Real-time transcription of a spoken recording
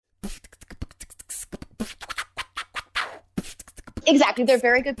Exactly. They're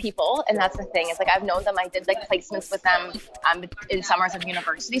very good people. And that's the thing. It's like, I've known them. I did like placements with them in summers of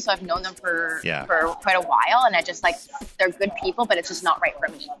university. So I've known them for quite a while. And I just like, they're good people, but it's just not right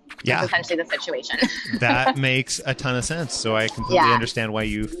for me. Yeah. That's essentially the situation. That makes a ton of sense. So I completely understand why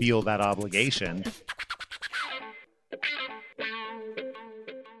you feel that obligation.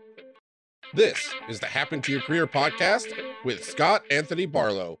 This is the Happen to Your Career podcast with Scott Anthony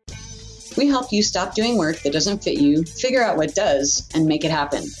Barlow. We help you stop doing work that doesn't fit you, figure out what does, and make it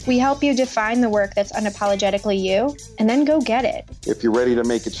happen. We help you define the work that's unapologetically you, and then go get it. If you're ready to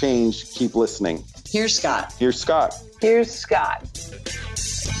make a change, keep listening. Here's Scott. Here's Scott. Here's Scott.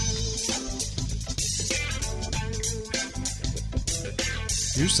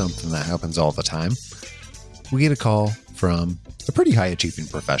 Here's something that happens all the time. We get a call from a pretty high-achieving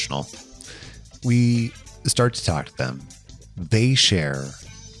professional. We start to talk to them. They share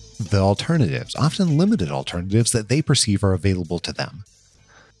the alternatives, often limited alternatives, that they perceive are available to them.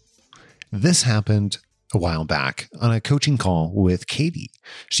 This happened a while back on a coaching call with Katie.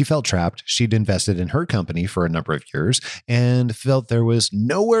 She felt trapped. She'd invested in her company for a number of years and felt there was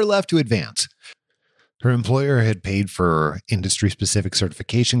nowhere left to advance. Her employer had paid for industry-specific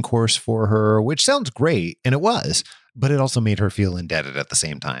certification course for her, which sounds great, and it was, but it also made her feel indebted at the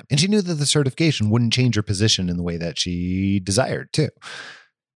same time. And she knew that the certification wouldn't change her position in the way that she desired to.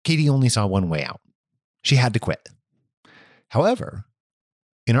 Katie only saw one way out. She had to quit. However,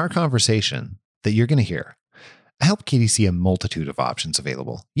 in our conversation that you're going to hear, I helped Katie see a multitude of options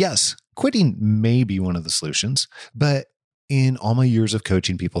available. Yes, quitting may be one of the solutions, but in all my years of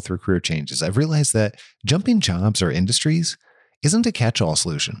coaching people through career changes, I've realized that jumping jobs or industries isn't a catch-all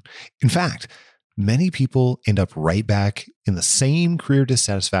solution. In fact, many people end up right back in the same career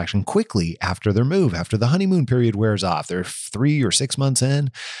dissatisfaction quickly after their move, after the honeymoon period wears off. They're 3 or 6 months in,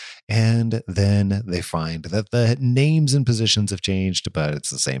 and then they find that the names and positions have changed, but it's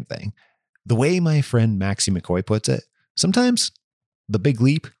the same thing. The way my friend Maxie McCoy puts it, sometimes the big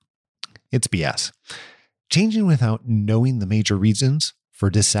leap, it's BS. Changing without knowing the major reasons for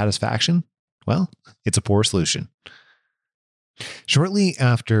dissatisfaction, well, it's a poor solution. Shortly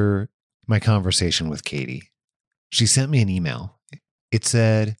after my conversation with Katie, she sent me an email. It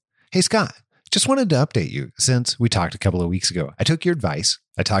said, "Hey, Scott, just wanted to update you since we talked a couple of weeks ago. I took your advice.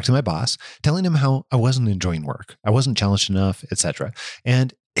 I talked to my boss, telling him how I wasn't enjoying work. I wasn't challenged enough, etc.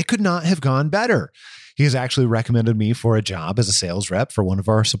 And it could not have gone better. He has actually recommended me for a job as a sales rep for one of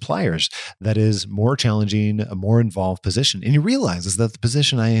our suppliers that is more challenging, a more involved position. And he realizes that the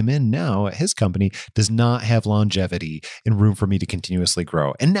position I am in now at his company does not have longevity and room for me to continuously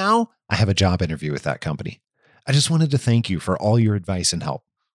grow. And now I have a job interview with that company. I just wanted to thank you for all your advice and help."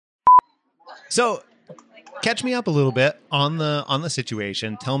 So catch me up a little bit on the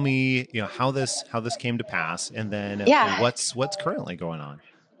situation. Tell me, how this came to pass, and then what's currently going on.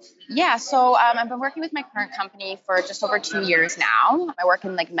 Yeah, so I've been working with my current company for just over 2 years now. I work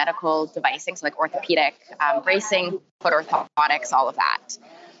in like medical devicing, so like orthopedic, bracing, foot orthotics, all of that.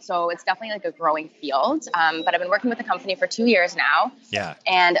 So it's definitely like a growing field. But I've been working with the company for 2 years now. Yeah.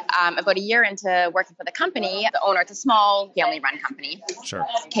 And about a year into working for the company, the owner, it's a small family-run company, Sure,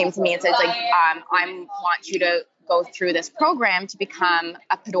 came to me and said, like, I want you to go through this program to become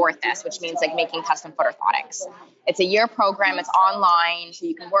a podorthist, which means like making custom foot orthotics. It's a year program. It's online, so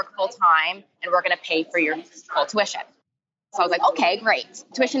you can work full time, and we're going to pay for your full tuition. So I was like, okay, great.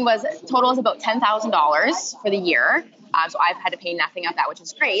 Tuition total is about $10,000 for the year. So I've had to pay nothing of that, which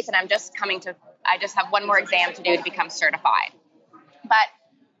is great. And I just have one more exam to do to become certified. But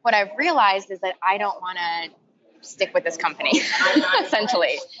what I've realized is that I don't want to stick with this company,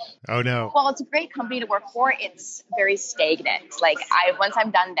 essentially. Oh no. Well, it's a great company to work for. It's very stagnant. Like once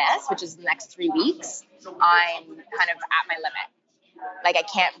I'm done this, which is the next 3 weeks, I'm kind of at my limit. Like I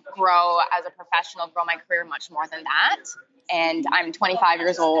can't grow as a professional, grow my career much more than that. And I'm 25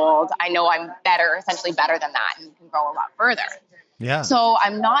 years old. I know I'm essentially better than that, and can grow a lot further. Yeah. So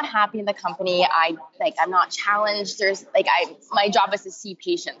I'm not happy in the company. I'm not challenged. My job is to see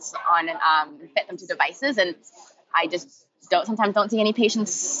patients on and fit them to devices, and I just sometimes don't see any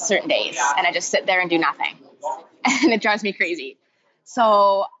patients certain days, and I just sit there and do nothing, and it drives me crazy.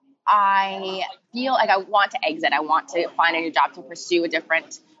 So I feel like I want to exit. I want to find a new job to pursue a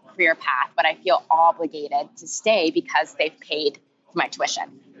different career path, but I feel obligated to stay because they've paid for my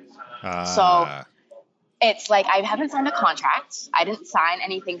tuition. So it's like I haven't signed a contract. I didn't sign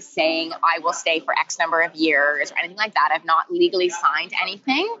anything saying I will stay for X number of years or anything like that. I've not legally signed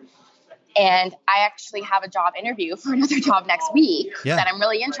anything. And I actually have a job interview for another job next week that I'm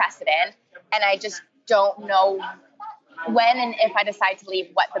really interested in. And I just don't know when and if I decide to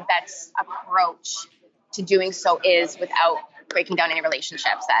leave, what the best approach to doing so is without breaking down any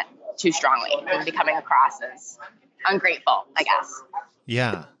relationships that too strongly and becoming across as ungrateful, I guess.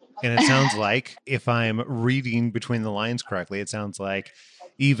 Yeah. And it sounds like, if I'm reading between the lines correctly, it sounds like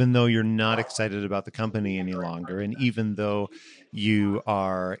even though you're not excited about the company any longer, and even though you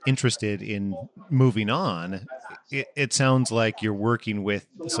are interested in moving on, it sounds like you're working with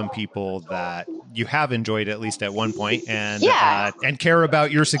some people that you have enjoyed at least at one point, and and care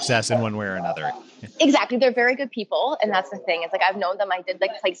about your success in one way or another. Exactly. They're very good people. And that's the thing. It's like, I've known them. I did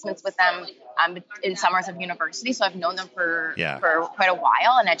like placements with them in summers of university. So I've known them for quite a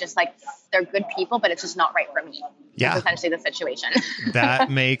while. And I just like, they're good people, but it's just not right for me. Yeah. That's essentially the situation. That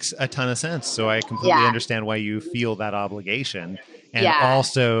makes a ton of sense. So I completely understand why you feel that obligation. And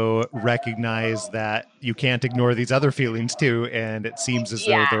also recognize that you can't ignore these other feelings too. And it seems as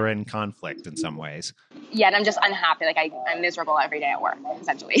though they're in conflict in some ways. Yeah, and I'm just unhappy. Like I'm miserable every day at work,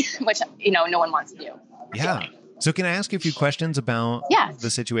 essentially, which, no one wants to do. Yeah. So can I ask you a few questions about the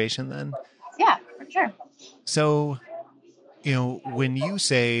situation then? Yeah, for sure. So, when you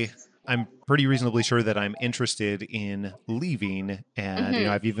say, I'm pretty reasonably sure that I'm interested in leaving, and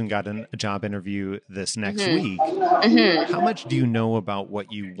I've even gotten a job interview this next week. How much do you know about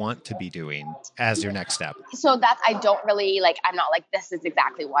what you want to be doing as your next step? So I don't really I'm not like, this is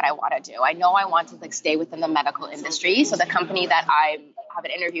exactly what I want to do. I know I want to stay within the medical industry. So the company that I have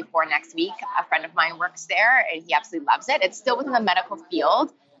an interview for next week, a friend of mine works there and he absolutely loves it. It's still within the medical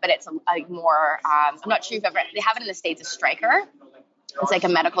field, but it's more, I'm not sure they have it in the States, a Stryker. It's like a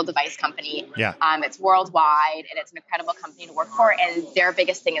medical device company. Yeah. It's worldwide and it's an incredible company to work for. And their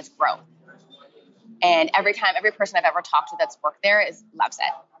biggest thing is growth. And every person I've ever talked to that's worked there loves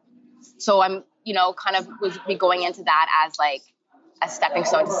it. So I'm, kind of would be going into that as like a stepping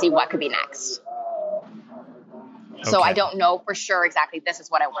stone to see what could be next. So I don't know for sure exactly this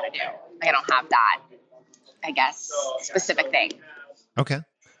is what I want to do. I don't have that, I guess, specific thing. Okay.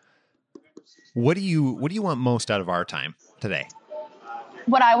 What do you want most out of our time today?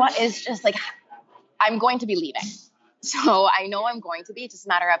 What I want is just I'm going to be leaving. So I know I'm going to be. It's just a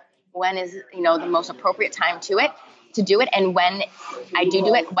matter of when is, the most appropriate time to do it. And when I do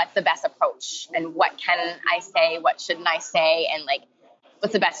it, what's the best approach and what can I say? What shouldn't I say? And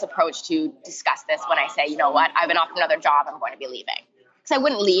what's the best approach to discuss this when I say, you know what, I've been offered another job. I'm going to be leaving. Because I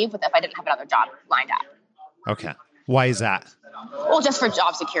wouldn't leave if I didn't have another job lined up. Okay. Why is that? Well, just for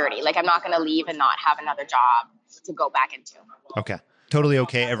job security. I'm not going to leave and not have another job to go back into. Okay. Totally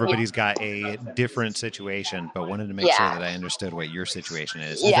okay. Everybody's got a different situation, but wanted to make sure that I understood what your situation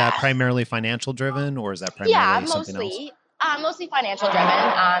is. Is that primarily financial driven, or is that primarily something else? Mostly financial driven.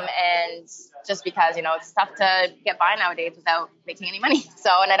 And just because, it's tough to get by nowadays without making any money. So,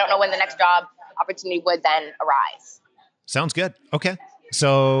 and I don't know when the next job opportunity would then arise. Sounds good. Okay.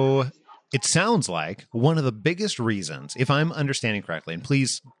 So it sounds like one of the biggest reasons, if I'm understanding correctly, and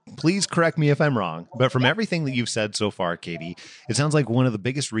please correct me if I'm wrong, but from everything that you've said so far, Katie, it sounds like one of the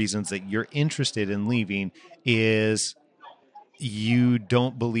biggest reasons that you're interested in leaving is you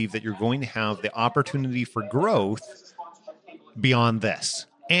don't believe that you're going to have the opportunity for growth beyond this.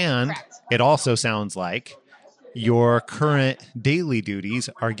 And it also sounds like your current daily duties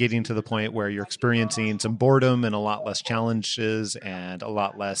are getting to the point where you're experiencing some boredom and a lot less challenges and a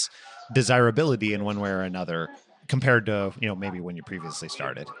lot less desirability in one way or another compared to, maybe when you previously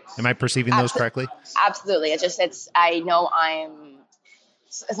started. Am I perceiving those correctly? Absolutely. I know I'm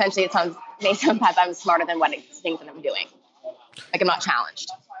essentially, sometimes I'm smarter than what things that I'm doing. I'm not challenged.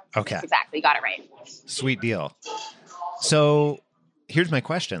 Okay. Exactly. You got it right. Sweet deal. So here's my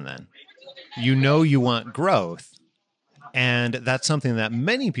question then. You want growth, and that's something that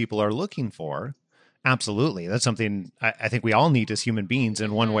many people are looking for. Absolutely. That's something I think we all need as human beings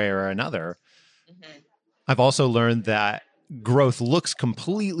in one way or another. Mm-hmm. I've also learned that growth looks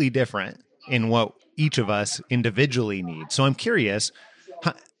completely different in what each of us individually need. So I'm curious,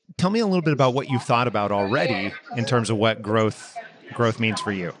 tell me a little bit about what you've thought about already in terms of what growth means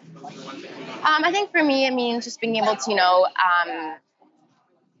for you. I think for me, it means just being able to,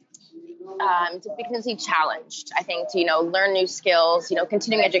 to be continuously challenged. I think to, learn new skills,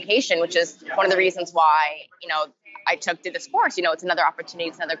 continuing education, which is one of the reasons why, I did this course. It's another opportunity,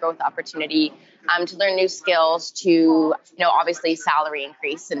 it's another growth opportunity to learn new skills, to, obviously salary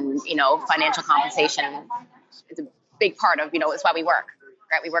increase and, financial compensation is a big part of, it's why we work,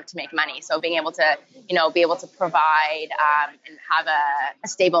 right? We work to make money. So being able to, provide and have a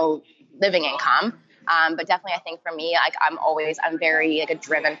stable living income. But definitely, I think for me, I'm very a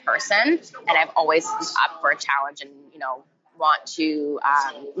driven person, and I've always up for a challenge and, want to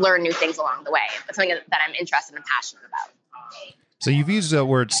learn new things along the way. It's something that I'm interested and passionate about. So you've used the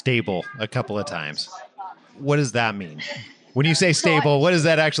word stable a couple of times. What does that mean? When you say stable, what does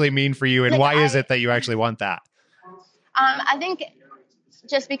that actually mean for you? And Like, why is it that you actually want that? I think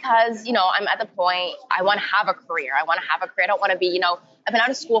just because, I'm at the point I want to have a career. I don't want to be, I've been out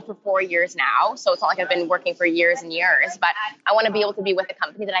of school for 4 years now. So it's not like I've been working for years and years, but I want to be able to be with a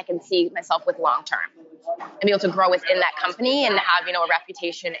company that I can see myself with long term and be able to grow within that company and have, a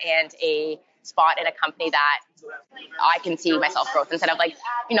reputation and a spot in a company that I can see myself growth instead of like,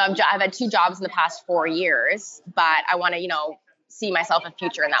 I've had 2 jobs in the past 4 years, but I want to, see myself a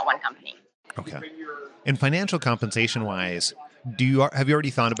future in that one company. Okay. And financial compensation wise, have you already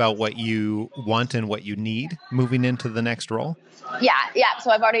thought about what you want and what you need moving into the next role? Yeah.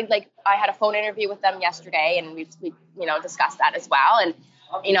 So I've already I had a phone interview with them yesterday, and we discussed that as well. And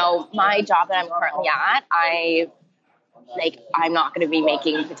my job that I'm currently at, I'm not going to be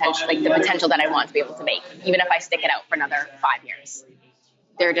making the potential that I want to be able to make, even if I stick it out for another 5 years.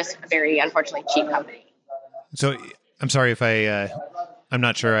 They're just a very, unfortunately, cheap company. So I'm sorry if I'm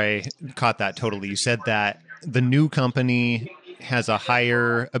not sure I caught that totally. You said that the new company has a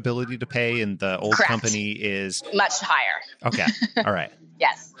higher ability to pay and the old Correct. company is Much higher. Okay. All right.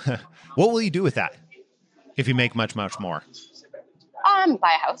 Yes. What will you do with that if you make much, much more? Buy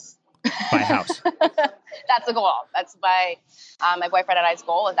a house. Buy a house. That's the goal. That's my boyfriend and I's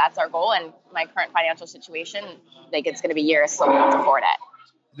goal. That's our goal. And my current financial situation, it's going to be years so we can afford it.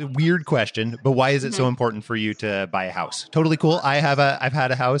 Weird question, but why is it so important for you to buy a house? Totally cool. I've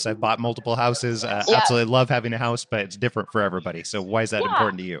had a house. I've bought multiple houses. Absolutely love having a house, but it's different for everybody. So why is that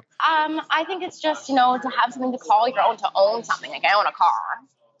important to you? I think it's just, to have something to call your own, to own something. Like I own a car,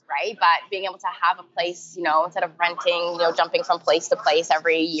 right? But being able to have a place, instead of renting, jumping from place to place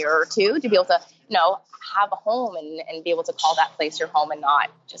every year or two, to be able to, have a home and be able to call that place your home and not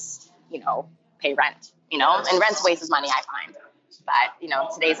just, pay rent, and rent wastes money, I find.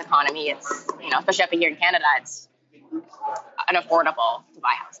 But, today's economy, it's, especially up here in Canada, it's unaffordable to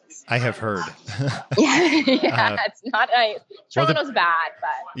buy houses. I have heard. It's not nice. Toronto's bad,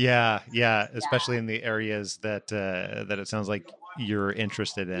 but. Yeah. Especially in the areas that it sounds like you're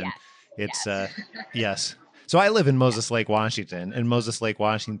interested in. Yes. It's, yes. So I live in Moses Lake, Washington, and Moses Lake,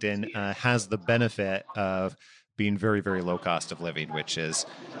 Washington has the benefit of being very, very low cost of living, which is...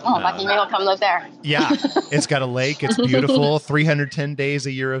 lucky me will come live there. Yeah. It's got a lake. It's beautiful. 310 days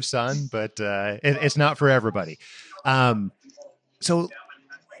a year of sun, but it's not for everybody. So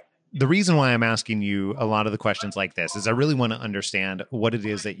the reason why I'm asking you a lot of the questions like this is I really want to understand what it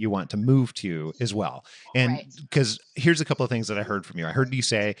is that you want to move to as well. And because here's a couple of things that I heard from you. I heard you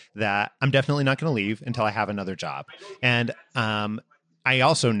say that I'm definitely not going to leave until I have another job. And I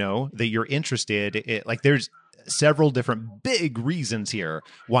also know that you're interested there's several different big reasons here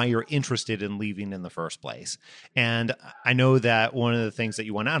why you're interested in leaving in the first place. And I know that one of the things that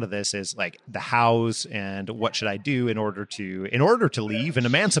you want out of this is like the house and what should I do in order to leave and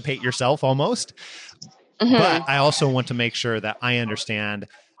emancipate yourself almost. Mm-hmm. But I also want to make sure that I understand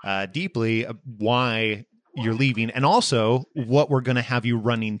deeply why you're leaving and also what we're going to have you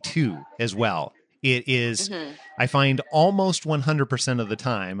running to as well. It is, I find almost 100% of the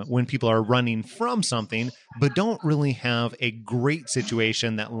time when people are running from something, but don't really have a great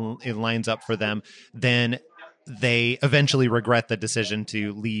situation that it lines up for them, then they eventually regret the decision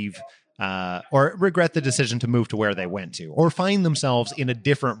to leave or regret the decision to move to where they went to or find themselves in a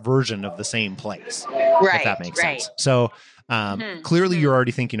different version of the same place. Right. If that makes sense. So clearly you're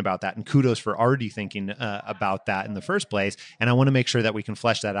already thinking about that, and kudos for already thinking about that in the first place. And I want to make sure that we can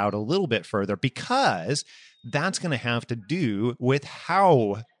flesh that out a little bit further because that's going to have to do with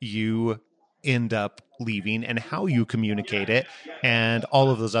how you end up leaving and how you communicate it and all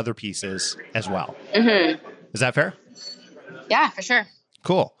of those other pieces as well. Mm-hmm. Is that fair? Yeah, for sure.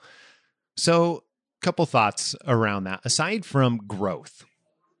 Cool. So a couple thoughts around that. Aside from growth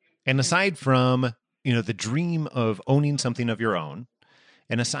and aside from the dream of owning something of your own.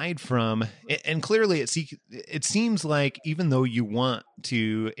 And aside from, and clearly it seems like even though you want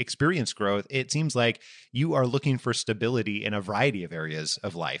to experience growth, it seems like you are looking for stability in a variety of areas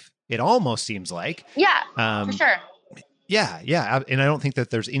of life. It almost seems like. Yeah, for sure. Yeah. And I don't think that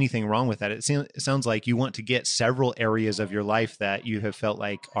there's anything wrong with that. It sounds like you want to get several areas of your life that you have felt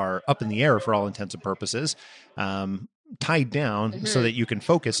like are up in the air for all intents and purposes, tied down so that you can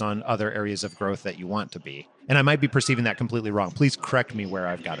focus on other areas of growth that you want to be. And I might be perceiving that completely wrong. Please correct me where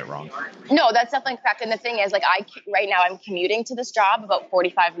I've got it wrong. No, that's definitely correct. And the thing is, right now I'm commuting to this job about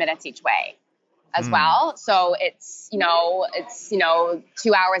 45 minutes each way as well. So it's 2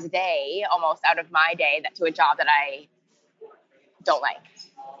 hours a day almost out of my day to a job that I don't like.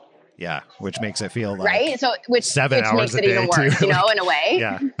 Yeah, which makes it feel like right. So which 7 hours makes it even worse, in a way.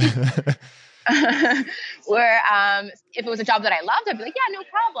 Yeah. Where if it was a job that I loved, I'd be like, yeah, no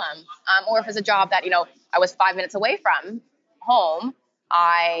problem. Or if it's a job that, I was 5 minutes away from home,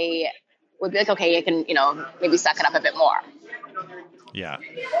 I would be like, okay, you can, maybe suck it up a bit more. Yeah.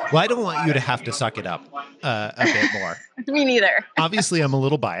 Well, I don't want you to have to suck it up a bit more. Me neither. Obviously, I'm a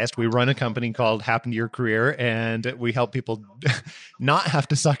little biased. We run a company called Happen to Your Career, and we help people not have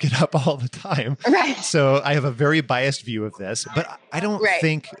to suck it up all the time. Right. So I have a very biased view of this, but I don't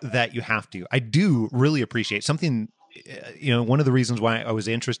think that you have to. I do really appreciate something. One of the reasons why I was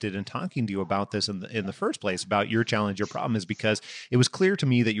interested in talking to you about this in the first place, about your challenge, your problem, is because it was clear to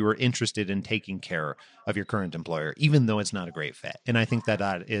me that you were interested in taking care of your current employer, even though it's not a great fit. And I think that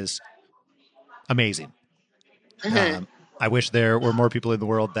is amazing. Mm-hmm. I wish there were more people in the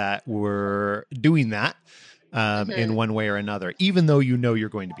world that were doing that in one way or another, even though you're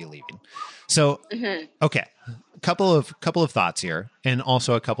going to be leaving. So, okay. Couple of thoughts here, and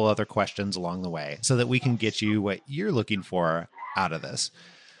also a couple other questions along the way, so that we can get you what you're looking for out of this.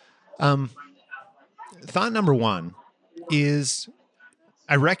 Thought number one is,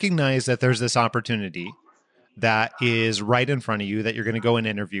 I recognize that there's this opportunity that is right in front of you that you're going to go and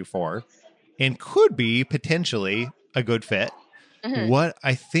interview for, and could be potentially a good fit. Mm-hmm. What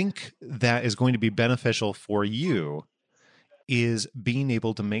I think that is going to be beneficial for you is being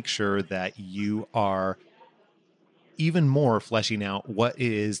able to make sure that you are even more fleshing out what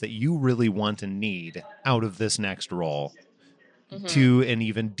it is that you really want and need out of this next role to an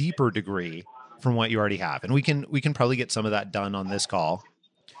even deeper degree from what you already have. And we can probably get some of that done on this call,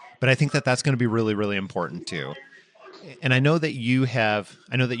 but I think that that's going to be really, really important too. And I know that you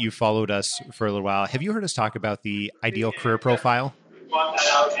followed us for a little while. Have you heard us talk about the ideal career profile?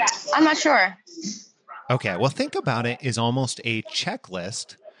 I'm not sure. Okay. Well, think about it as almost a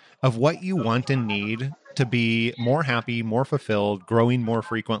checklist of what you want and need to be more happy, more fulfilled, growing more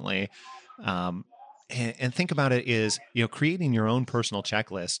frequently. And think about it is, creating your own personal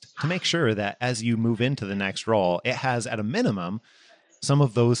checklist to make sure that as you move into the next role, it has at a minimum some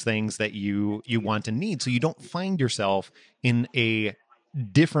of those things that you want and need. So you don't find yourself in a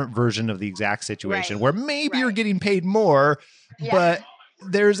different version of the exact situation where maybe you're getting paid more, but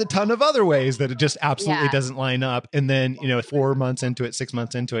there's a ton of other ways that it just absolutely doesn't line up. And then, 4 months into it, 6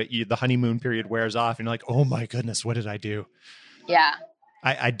 months into it, the honeymoon period wears off and you're like, oh my goodness, what did I do? Yeah.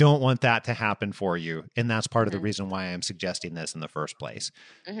 I don't want that to happen for you. And that's part of the reason why I'm suggesting this in the first place.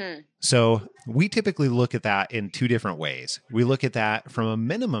 Mm-hmm. So we typically look at that in two different ways. We look at that from a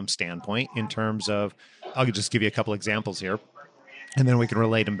minimum standpoint in terms of, I'll just give you a couple examples here, and then we can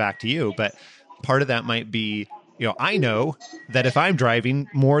relate them back to you. But part of that might be, I know that if I'm driving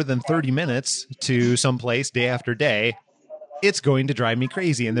more than 30 minutes to someplace day after day, it's going to drive me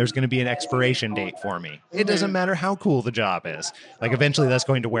crazy, and there's going to be an expiration date for me. It doesn't matter how cool the job is. Like, eventually that's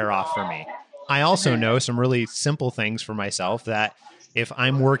going to wear off for me. I also know some really simple things for myself, that if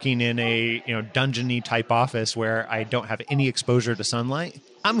I'm working in a, dungeon-y type office where I don't have any exposure to sunlight,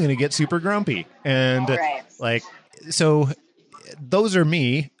 I'm going to get super grumpy. And so those are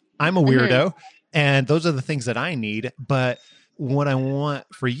me. I'm a weirdo. And those are the things that I need. But what I want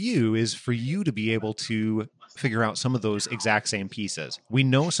for you is for you to be able to figure out some of those exact same pieces. We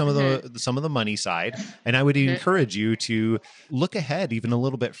know some of the money side, and I would encourage you to look ahead even a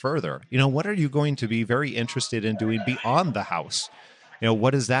little bit further. What are you going to be very interested in doing beyond the house?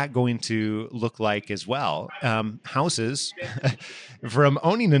 What is that going to look like as well? Houses, from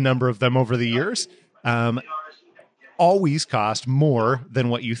owning a number of them over the years, always cost more than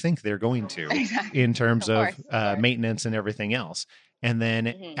what you think they're going to in terms of maintenance and everything else. And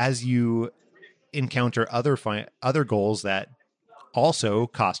then as you encounter other goals that also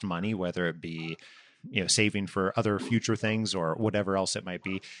cost money, whether it be saving for other future things or whatever else it might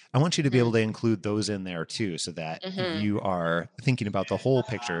be, I want you to be able to include those in there too, so that you are thinking about the whole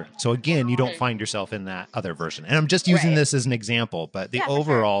picture. So again, you don't find yourself in that other version. And I'm just using this as an example, but the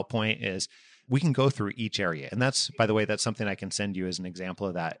overall point is we can go through each area. And that's, by the way, that's something I can send you as an example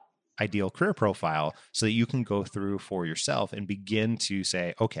of that ideal career profile, so that you can go through for yourself and begin to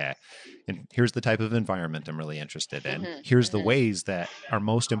say, okay, and here's the type of environment I'm really interested in. Here's the ways that are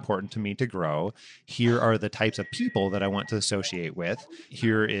most important to me to grow. Here are the types of people that I want to associate with.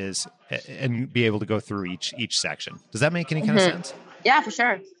 Here is, and be able to go through each section. Does that make any kind of sense? Yeah, for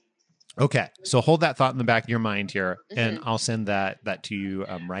sure. Okay. So hold that thought in the back of your mind here, and I'll send that to you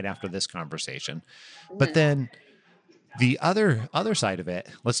right after this conversation. But then the other side of it,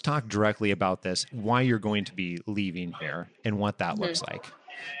 let's talk directly about this, why you're going to be leaving here and what that looks like.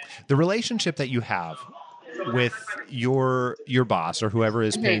 The relationship that you have with your boss or whoever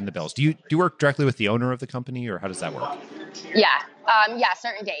is paying the bills. Do you work directly with the owner of the company, or how does that work? Yeah. Yeah,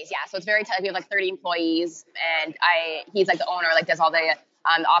 certain days. Yeah, so it's very we have like 30 employees, and he's like the owner, like does all the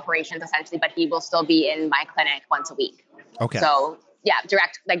operations essentially, but he will still be in my clinic once a week. Okay. So yeah,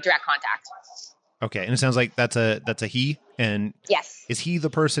 direct contact. Okay, and it sounds like that's a he. And Yes. is he the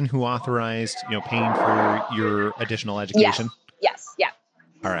person who authorized, paying for your additional education? Yes. Yeah.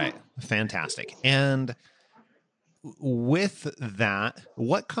 All right, fantastic. And with that,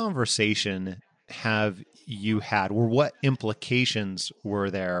 what conversation have you had, or what implications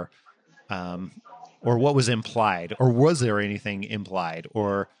were there, or what was implied, or was there anything implied?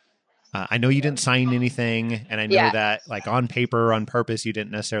 Or I know you didn't sign anything, and I know that, like, on paper, on purpose, you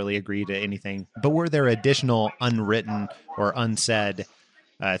didn't necessarily agree to anything. But were there additional unwritten or unsaid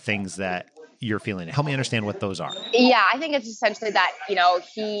things that you're feeling? Help me understand what those are. Yeah, I think it's essentially that,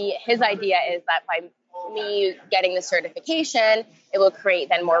 his idea is that by me getting the certification, it will create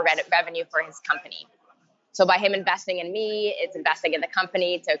then more revenue for his company. So by him investing in me, it's investing in the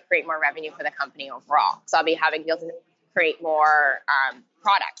company to create more revenue for the company overall. So I'll be be able to create more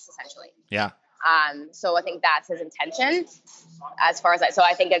products, essentially. Yeah. So I think that's his intention as far as that. So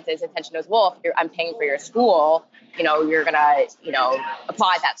I think it's his intention as well. If I'm paying for your school, you're going to,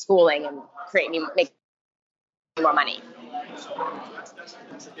 apply that schooling and make more money,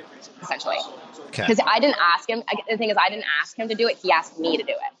 essentially. Okay. Because I didn't ask him. The thing is, I didn't ask him to do it. He asked me to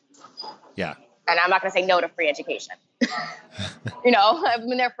do it. Yeah. And I'm not going to say no to free education. I've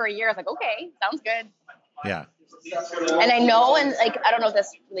been there for a year. I was like, okay, sounds good. Yeah. And I know, and I don't know if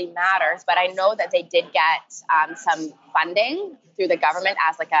this really matters, but I know that they did get some funding through the government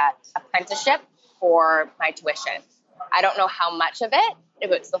as like a apprenticeship for my tuition. I don't know how much of it, if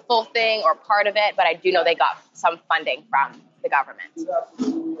it's the full thing or part of it, but I do know they got some funding from the government.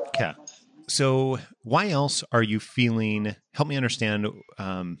 Okay. So why else are you feeling, help me understand,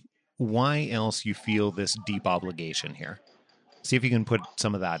 why else you feel this deep obligation here? See if you can put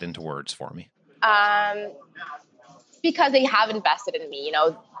some of that into words for me. Because they have invested in me,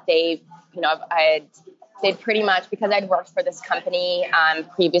 they pretty much, because I'd worked for this company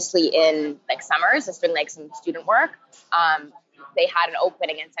previously in like summers, just doing like some student work. They had an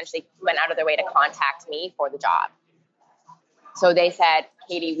opening and essentially went out of their way to contact me for the job. So they said,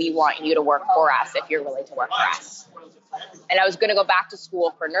 Katie, we want you to work for us if you're willing to work for us. And I was going to go back to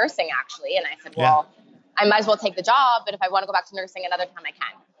school for nursing, actually. And I said, well, I might as well take the job, but if I want to go back to nursing another time, I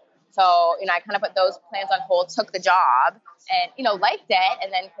can. So, I kind of put those plans on hold, took the job and, liked it.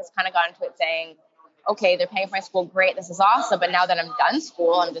 And then just kind of got into it saying, okay, they're paying for my school. Great. This is awesome. But now that I'm done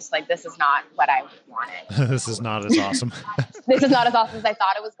school, I'm just like, this is not what I wanted. This is not as awesome. This is not as awesome as I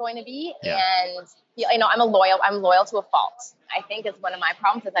thought it was going to be. Yeah. And, I'm loyal to a fault. I think it's one of my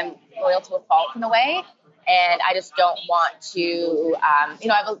problems is I'm loyal to a fault in a way. And I just don't want to,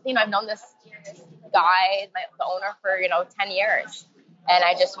 I've known this guy, the owner for, 10 years. And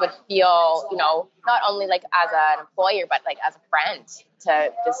I just would feel, not only like as an employer, but like as a friend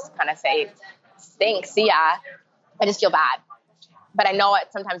to just kind of say, thanks, see ya. I just feel bad. But I know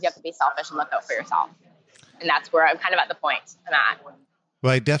sometimes you have to be selfish and look out for yourself. And that's where I'm kind of at the point I'm at.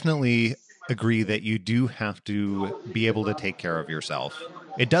 Well, I definitely agree that you do have to be able to take care of yourself.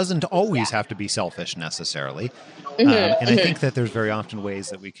 It doesn't always have to be selfish necessarily. And I think that there's very often ways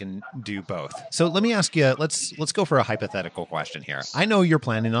that we can do both. So let me ask you, let's go for a hypothetical question here. I know you're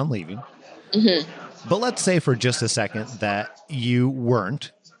planning on leaving, but let's say for just a second that you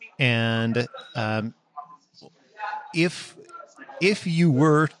weren't. And if you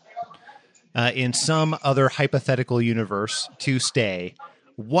were in some other hypothetical universe to stay,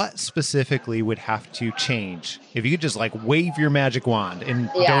 what specifically would have to change? If you could just like wave your magic wand and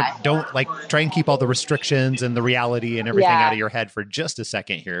don't like try and keep all the restrictions and the reality and everything out of your head for just a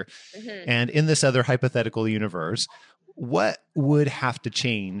second here. And in this other hypothetical universe, what would have to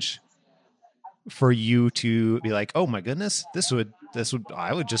change for you to be like, oh my goodness,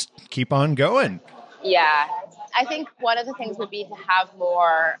 I would just keep on going? Yeah. I think one of the things would be to have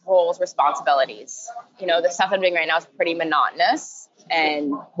more roles, responsibilities. The stuff I'm doing right now is pretty monotonous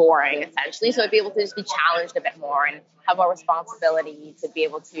and boring, essentially. So I'd be able to just be challenged a bit more and have more responsibility to be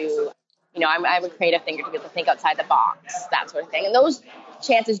able to, I'm a creative thinker, to be able to think outside the box, that sort of thing. And those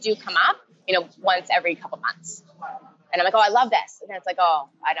chances do come up, once every couple months. And I'm like, oh, I love this. And then it's like, oh,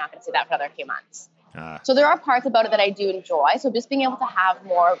 I'm not going to see that for another few months. So there are parts about it that I do enjoy. So just being able to have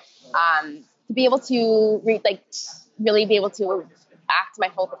more, to be able to really be able to act my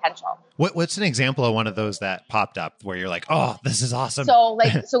full potential. What's an example of one of those that popped up where you're like, oh, this is awesome? So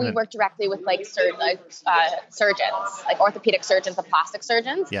we work directly with surgeons, like orthopedic surgeons and plastic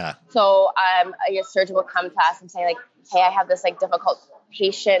surgeons. Yeah. So your surgeon will come to us and say like, hey, I have this like difficult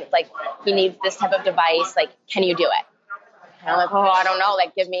patient, like he needs this type of device. Like, can you do it? And I'm like, oh, I don't know.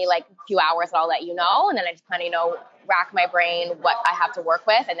 Like, give me like a few hours and I'll let you know. And then I just kind of, rack my brain what I have to work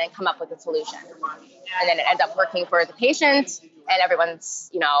with and then come up with a solution. And then it ends up working for the patient and everyone's,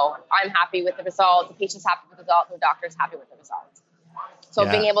 I'm happy with the result. The patient's happy with the result. The doctor's happy with the result. So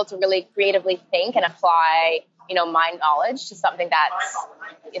being able to really creatively think and apply, my knowledge to something that's,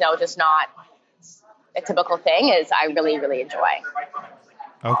 just not a typical thing is I really, really enjoy.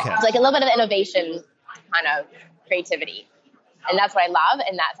 Okay. It's like a little bit of innovation, kind of creativity. And that's what I love.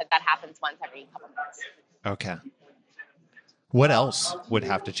 And that happens once every couple of months. Okay. What else would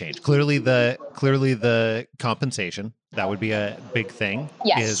have to change? Clearly the compensation, that would be a big thing,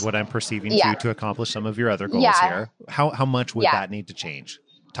 is what I'm perceiving to accomplish some of your other goals here. How much would that need to change?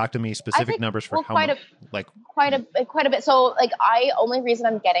 Talk to me specific numbers for how much. Quite a bit. So only reason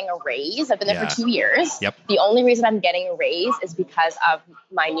I'm getting a raise, I've been there for 2 years. Yep. The only reason I'm getting a raise is because of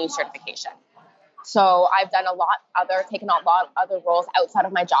my new certification. So I've done taken a lot of other roles outside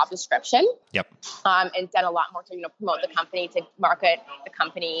of my job description. Yep. And done a lot more to, promote the company, to market the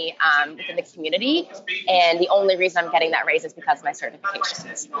company within the community. And the only reason I'm getting that raise is because of my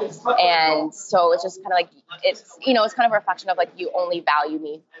certifications. And so it's just kind of it's kind of a reflection of you don't only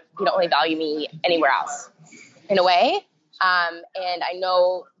value me anywhere else in a way. And I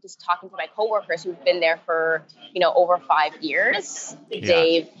know just talking to my coworkers who've been there for, over 5 years,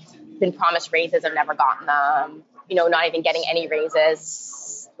 they've been promised raises, I've never gotten them, not even getting any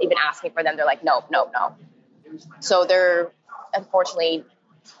raises, even asking for them. They're like, no. So they're unfortunately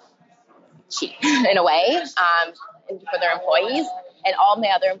cheap in a way, for their employees. And all my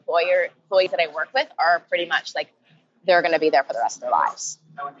other employees that I work with are pretty much they're going to be there for the rest of their lives.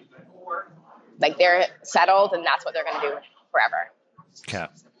 They're settled and that's what they're going to do forever. Okay.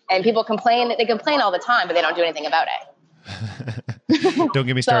 And people complain all the time, but they don't do anything about it. Don't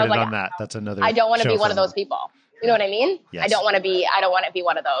get me started on that. That's another. I don't want to be one of those people. You know what I mean? Yes. I don't want to be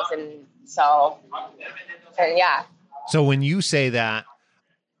one of those. And so, yeah. So when you say that,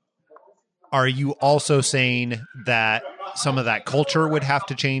 are you also saying that some of that culture would have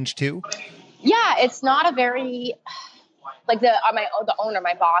to change too? Yeah, it's not a very the owner,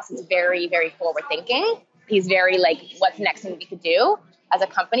 my boss, is very, very forward thinking. He's very what's the next thing we could do as a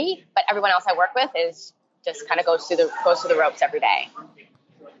company? But everyone else I work with is just kind of goes through the ropes every day.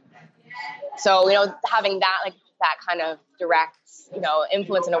 So, having that kind of direct,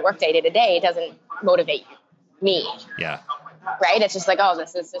 influence in a work day to day doesn't motivate me. Yeah. Right. It's just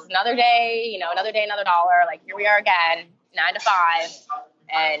this is just another day, another day, another dollar. Here we are again, 9 to 5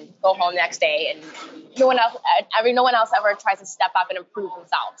 and go home next day. And no one else ever tries to step up and improve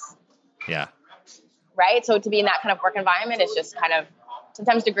themselves. Yeah. Right. So to be in that kind of work environment is just kind of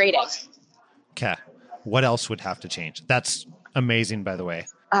sometimes degrading. Okay. What else would have to change? That's amazing, by the way.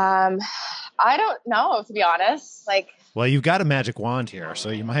 I don't know, to be honest. Well, you've got a magic wand here, so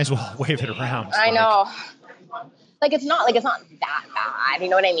you might as well wave it around. I know. It's not that bad. You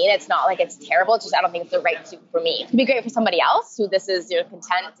know what I mean? It's not it's terrible. It's just I don't think it's the right suit for me. It'd be great for somebody else who this is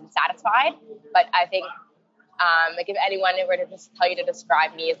content and satisfied. But I think if anyone were to just tell you to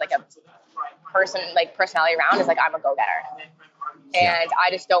describe me as a person, personality around, is I'm a go-getter. And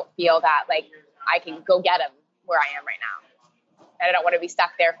I just don't feel that I can go get them where I am right now. And I don't want to be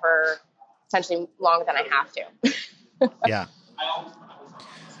stuck there for potentially longer than I have to. Yeah.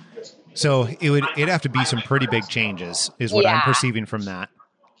 So it'd have to be some pretty big changes is what I'm perceiving from that.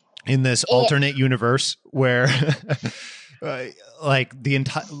 In this alternate universe where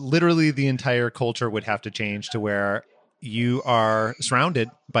literally the entire culture would have to change to where you are surrounded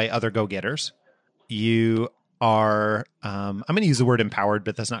by other go-getters. You are, I'm going to use the word empowered,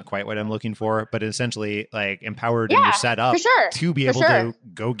 but that's not quite what I'm looking for, but essentially empowered and you're set up to be able to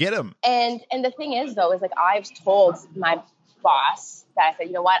go get them. And the thing is though, is I've told my boss that I said,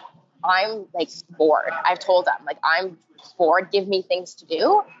 you know what, I'm bored. I've told them I'm bored. Give me things to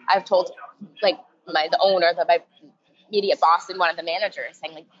do. I've told the owner, my immediate boss and one of the managers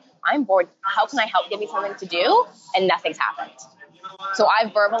saying I'm bored. How can I help? Give me something to do. And nothing's happened. So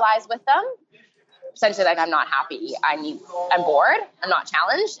I've verbalized with them essentially I'm not happy. I'm bored. I'm not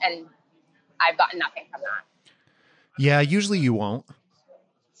challenged. And I've gotten nothing from that. Yeah. Usually you won't.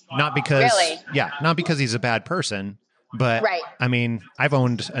 Not because, not because he's a bad person. But I mean, I've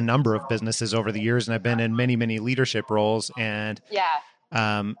owned a number of businesses over the years and I've been in many, many leadership roles and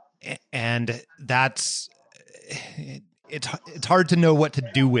that's, it's hard to know what to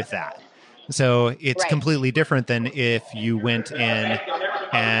do with that. So it's completely different than if you went in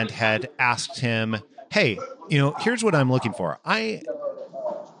and had asked him, hey, here's what I'm looking for. I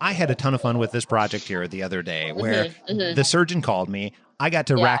had a ton of fun with this project here the other day where the surgeon called me. I got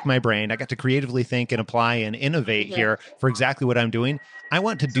to rack my brain. I got to creatively think and apply and innovate here for exactly what I'm doing. I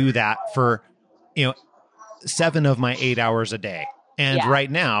want to do that for, 7 of my 8 hours a day. And right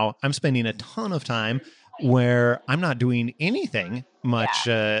now I'm spending a ton of time where I'm not doing anything much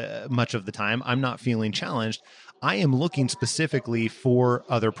of the time. I'm not feeling challenged. I am looking specifically for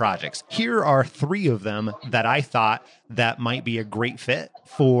other projects. Here are 3 of them that I thought that might be a great fit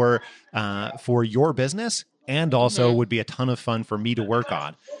for your business and also would be a ton of fun for me to work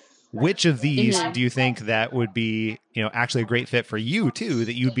on. Which of these do you think that would be, actually a great fit for you too,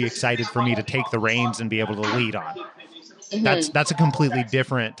 that you'd be excited for me to take the reins and be able to lead on? That's a completely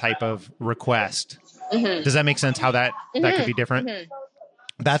different type of request. Does that make sense how that could be different?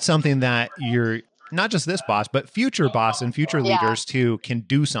 That's something that you're not just this boss, but future boss and future leaders too can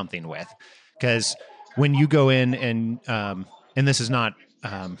do something with. Because when you go in and this is not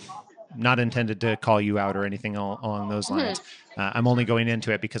intended to call you out or anything along those lines. I'm only going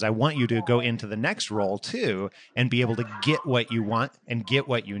into it because I want you to go into the next role too and be able to get what you want and get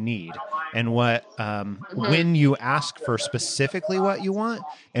what you need. And what when you ask for specifically what you want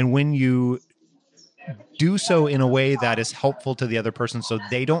and when you do so in a way that is helpful to the other person so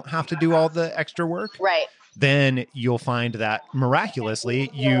they don't have to do all the extra work, Right. then you'll find that miraculously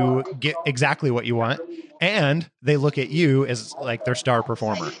you get exactly what you want and they look at you as like their star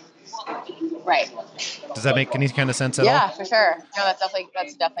performer. Right. Does that make any kind of sense at all? Yeah, for sure. No, that's definitely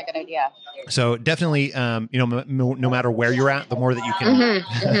a good idea. So definitely, no matter where you're at, the more that you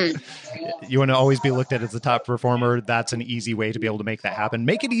can, you want to always be looked at as the top performer. That's an easy way to be able to make that happen.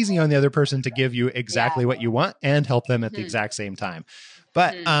 Make it easy on the other person to give you exactly what you want and help them at the exact same time.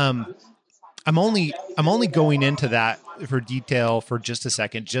 But I'm only going into that for detail for just a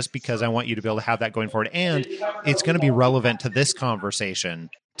second, just because I want you to be able to have that going forward. And it's going to be relevant to this conversation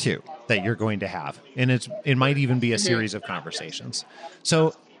too, that you're going to have. And it might even be a series of conversations.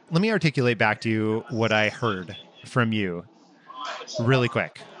 So let me articulate back to you what I heard from you really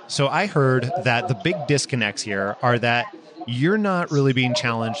quick. So I heard that the big disconnects here are that you're not really being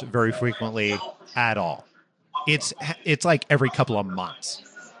challenged very frequently at all. It's like every couple of months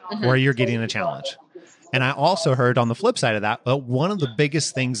where you're getting a challenge. And I also heard on the flip side of that, one of the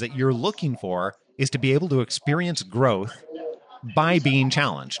biggest things that you're looking for is to be able to experience growth by being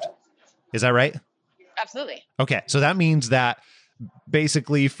challenged. Is that right? Absolutely. Okay. So that means that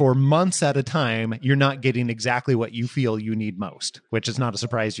basically for months at a time, you're not getting exactly what you feel you need most, which is not a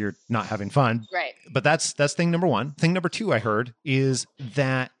surprise. You're not having fun. Right. But that's thing number 1. Thing number 2 I heard is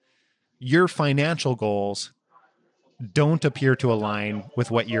that your financial goals don't appear to align with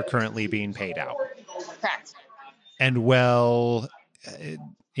what you're currently being paid out. Correct. And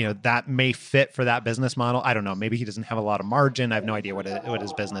that may fit for that business model. I don't know. Maybe he doesn't have a lot of margin. I have no idea what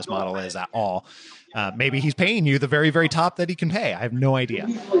his business model is at all. Maybe he's paying you the very, very top that he can pay. I have no idea.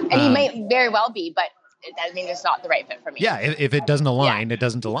 And he may very well be, but it doesn't mean it's not the right fit for me. Yeah. If it doesn't align, it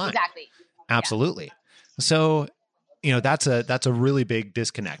doesn't align. Exactly. Absolutely. Yeah. So, that's a really big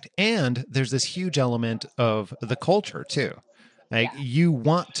disconnect. And there's this huge element of the culture too. Like you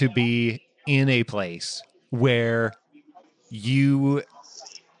want to be in a place where you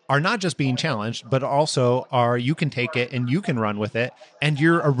are not just being challenged, but also you can take it and you can run with it. And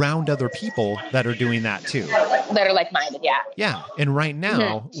you're around other people that are doing that too. That are like-minded. Yeah. Yeah. And right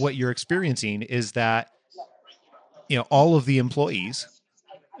now, what you're experiencing is that, all of the employees,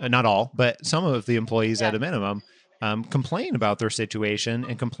 not all, but some of the employees at a minimum, complain about their situation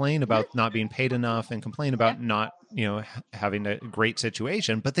and complain about not being paid enough and complain about not, having a great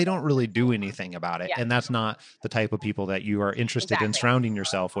situation, but they don't really do anything about it. Yeah. And that's not the type of people that you are interested in surrounding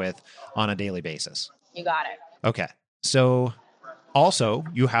yourself with on a daily basis. You got it. Okay. So also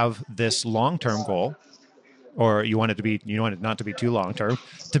you have this long-term goal, or you want it not to be too long-term,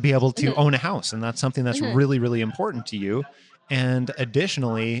 to be able to own a house. And that's something that's really, really important to you. And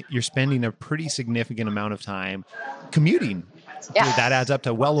additionally, you're spending a pretty significant amount of time commuting. Yeah. That adds up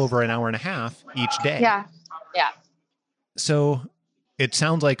to well over an hour and a half each day. Yeah. Yeah. So it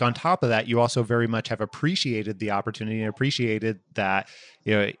sounds like on top of that, you also very much have appreciated the opportunity and appreciated that,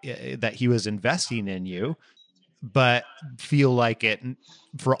 that he was investing in you, but feel like it,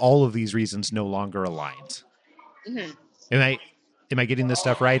 for all of these reasons, no longer aligns. Am I getting this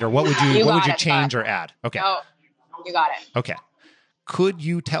stuff right? Or what would you change or add? Okay. Oh. You got it. Okay. Could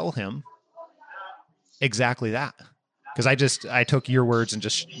you tell him exactly that? Because I took your words and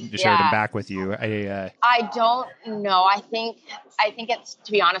just shared them back with you. I don't know. I think it's,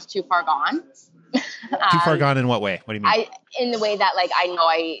 to be honest, too far gone. Too far gone in what way? What do you mean? In the way that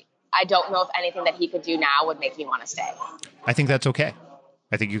I don't know if anything that he could do now would make me want to stay. I think that's okay.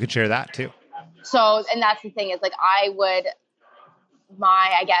 I think you could share that too. So, and that's the thing is I would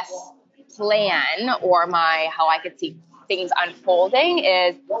my, I guess, plan or how I could see things unfolding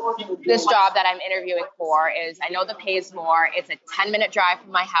is this job that I'm interviewing for is, I know the pay is more. It's a 10-minute drive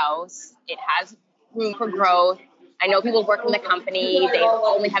from my house. It has room for growth. I know people work in the company. They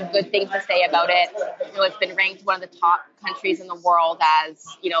only have good things to say about it. It's been ranked one of the top countries in the world as,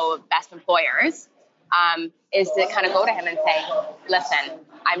 best employers. Is to kind of go to him and say, listen,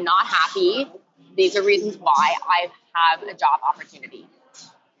 I'm not happy. These are reasons why I have a job opportunity.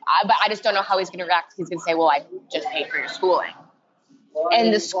 But I just don't know how he's going to react. He's going to say, well, I just paid for your schooling.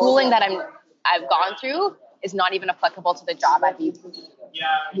 And the schooling that I've gone through is not even applicable to the job I'd be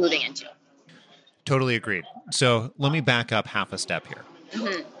moving into. Totally agreed. So let me back up half a step here.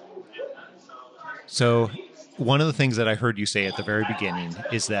 Mm-hmm. So one of the things that I heard you say at the very beginning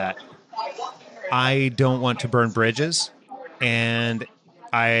is that I don't want to burn bridges. And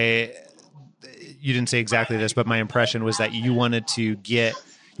you didn't say exactly this, but my impression was that you wanted to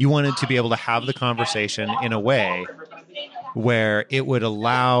be able to have the conversation in a way where it would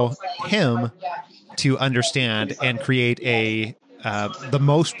allow him to understand and create the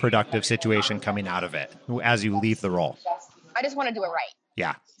most productive situation coming out of it as you leave the role. I just want to do it right.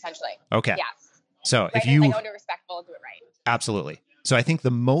 Yeah. Essentially. Okay. Yeah. So if you want to be respectful, do it right. Absolutely. So I think the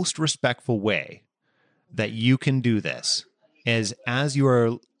most respectful way that you can do this is as you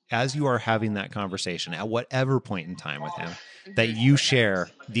are having that conversation at whatever point in time with him, that you share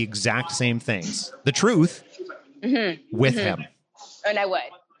the exact same things, the truth, with him. And I would.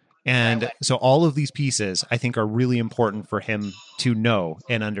 And so all of these pieces, I think, are really important for him to know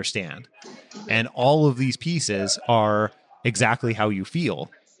and understand. And all of these pieces are exactly how you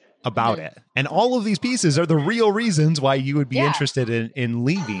feel about it. And all of these pieces are the real reasons why you would be interested in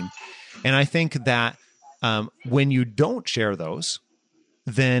leaving. And I think that when you don't share those,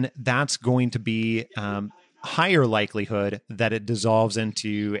 then that's going to be higher likelihood that it dissolves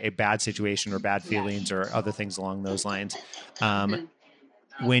into a bad situation or bad feelings or other things along those lines.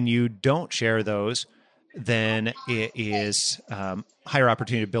 When you don't share those, then it is higher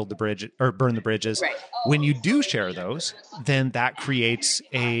opportunity to build the bridge or burn the bridges. Right. When you do share those, then that creates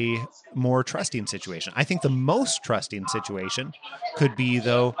a more trusting situation. I think the most trusting situation could be,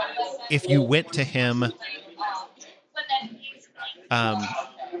 though, if you went to him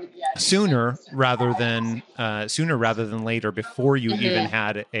sooner rather than later, before you even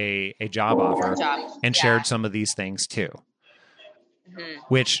had a job offer, and shared some of these things too,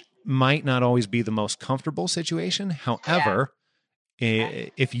 which might not always be the most comfortable situation. However,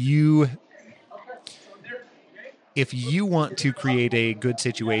 if you want to create a good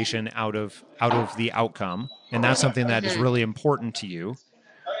situation out of the outcome, and that's something that is really important to you,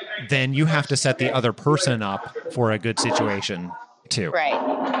 then you have to set the other person up for a good situation too.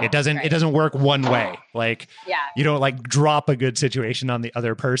 Right. It doesn't work one way. Like, you don't like drop a good situation on the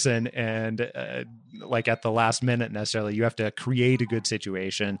other person and like at the last minute necessarily. You have to create a good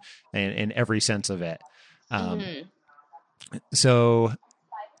situation in every sense of it. So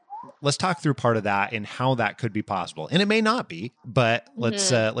let's talk through part of that and how that could be possible. And it may not be, but let's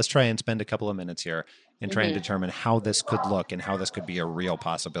try and spend a couple of minutes here and try and determine how this could look and how this could be a real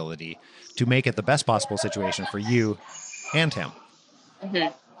possibility to make it the best possible situation for you and him.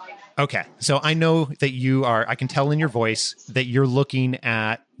 Okay. So I know that I can tell in your voice that you're looking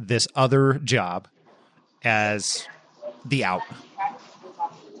at this other job as the out.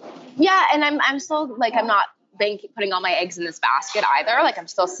 Yeah. And I'm still like, I'm not putting all my eggs in this basket either. Like I'm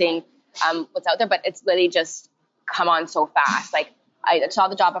still seeing what's out there, but it's literally just come on so fast. Like I saw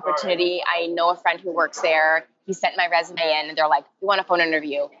the job opportunity. I know a friend who works there. He sent my resume in and they're like, we want a phone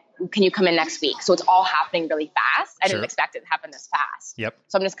interview. Can you come in next week? So it's all happening really fast. I didn't expect it to happen this fast. Yep.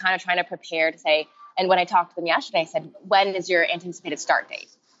 So I'm just kind of trying to prepare to say, and when I talked to them yesterday, I said, when is your anticipated start date?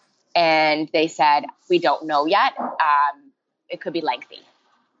 And they said, we don't know yet. It could be lengthy.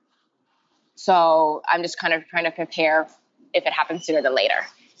 So I'm just kind of trying to prepare if it happens sooner than later.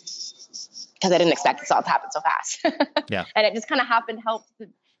 Because I didn't expect this all to happen so fast. Yeah. And it just kind of helped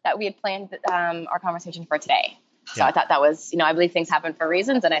that we had planned our conversation for today. So I thought that was, I believe things happen for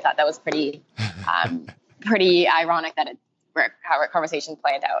reasons. And I thought that was pretty ironic that how our conversation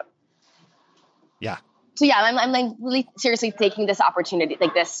planned out. Yeah. So I'm like really seriously taking this opportunity,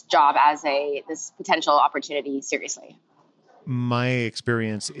 like this job as this potential opportunity seriously. My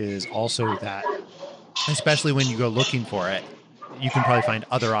experience is also that, especially when you go looking for it, you can probably find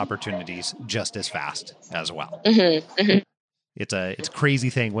other opportunities just as fast as well. It's a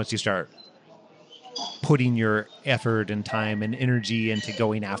crazy thing once you start putting your effort and time and energy into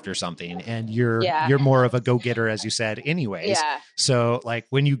going after something, and you're more of a go-getter, as you said anyways. So like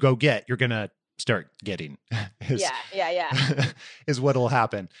when you go get, you're going to start getting Yeah. is what will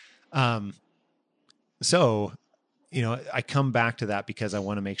happen. So, I come back to that because I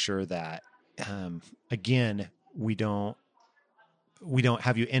want to make sure that, again, we don't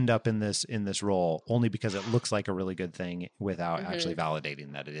have you end up in this role only because it looks like a really good thing without actually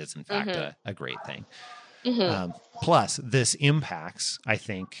validating that it is in fact a great thing. Plus this impacts, I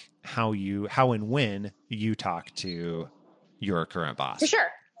think, how and when you talk to your current boss. For sure.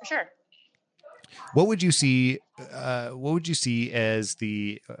 What would you see as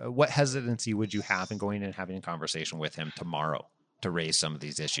what hesitancy would you have in going and having a conversation with him tomorrow to raise some of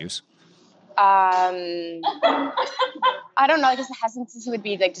these issues? I don't know. I guess the hesitancy would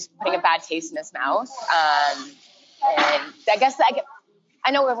be like just putting a bad taste in his mouth. And I guess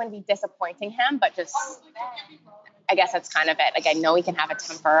I know it wouldn't be disappointing him, but just, I guess that's kind of it. Like, I know he can have a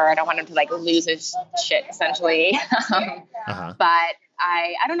temper. I don't want him to like lose his shit essentially. But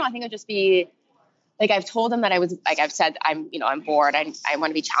I don't know. I think it would just be like, I've told him that I've said, I'm bored. I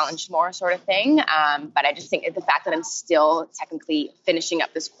want to be challenged more sort of thing. But I just think the fact that I'm still technically finishing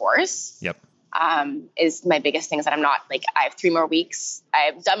up this course. Yep. Is my biggest thing, is that I'm not like, I have 3 more weeks.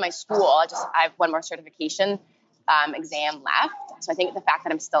 I've done my school. I have 1 more certification exam left. So I think the fact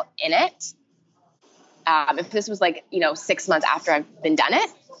that I'm still in it, if this was like, 6 months after I've been done it,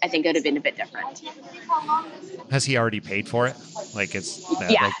 I think it would have been a bit different. Has he already paid for it? Like it's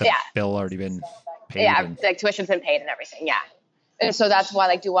bill already been paid? Yeah, like tuition's been paid and everything. Yeah. And so that's why,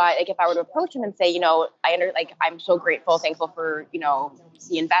 like, if I were to approach him and say, I'm so grateful, thankful for,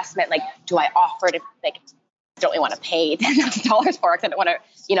 the investment, like, do I offer to, like, I don't really want to pay $10,000 for it, because I don't want to,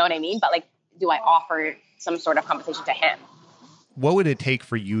 you know what I mean? But like, do I offer some sort of compensation to him? What would it take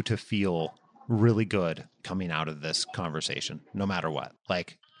for you to feel really good coming out of this conversation, no matter what?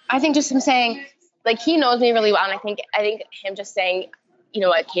 Like, I think just him saying, like, he knows me really well. And I think him just saying, you know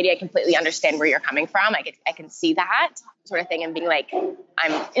what, Katie, I completely understand where you're coming from. I can see that sort of thing, and being like,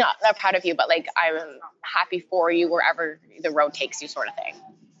 I'm not proud of you, but like, I'm happy for you wherever the road takes you, sort of thing.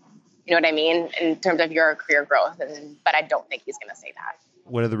 You know what I mean? In terms of your career growth. But I don't think he's going to say that.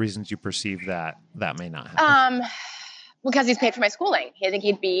 What are the reasons you perceive that may not happen? Because he's paid for my schooling. I think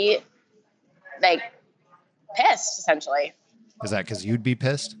he'd be like pissed, essentially. Is that because you'd be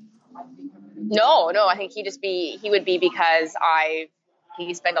pissed? No, I think he would be because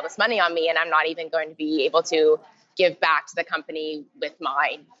he spent all this money on me, and I'm not even going to be able to give back to the company with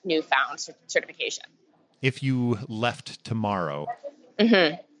my newfound certification. If you left tomorrow,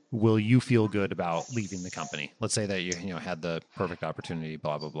 will you feel good about leaving the company? Let's say that you had the perfect opportunity,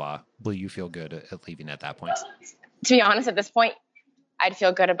 blah, blah, blah. Will you feel good at leaving at that point? To be honest, at this point, I'd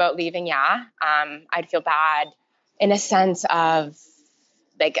feel good about leaving. Yeah. I'd feel bad in a sense of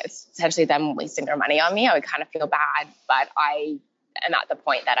like essentially them wasting their money on me. I would kind of feel bad, but I am at the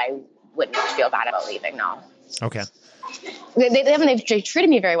point that I wouldn't feel bad about leaving. No. Okay. They've treated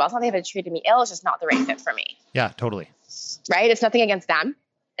me very well. It's not they haven't treated me ill. It's just not the right fit for me. Yeah, totally. Right. It's nothing against them.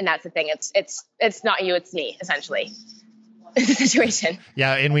 And that's the thing. It's not you, it's me, essentially. The situation.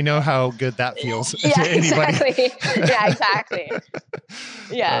 Yeah, and we know how good that feels yeah, to anybody. Exactly. Yeah, exactly.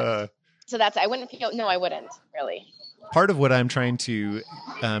 Yeah. So I wouldn't, really. Part of what I'm trying to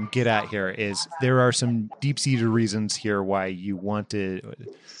get at here is there are some deep-seated reasons here why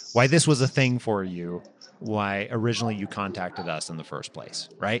this was a thing for you, why originally you contacted us in the first place,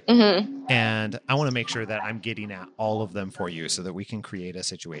 right? Mm-hmm. And I want to make sure that I'm getting at all of them for you so that we can create a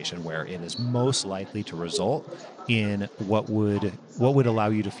situation where it is most likely to result in what would allow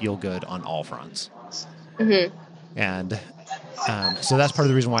you to feel good on all fronts. Mm-hmm. And so that's part of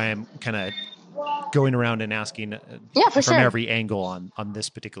the reason why I'm kind of going around and asking from every angle on this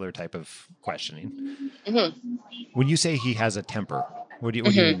particular type of questioning. Mm-hmm. When you say he has a temper, what do you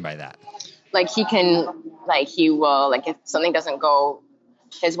mean by that? Like he will, if something doesn't go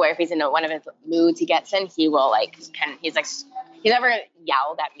his way, if he's in one of his moods he gets in, he will he's never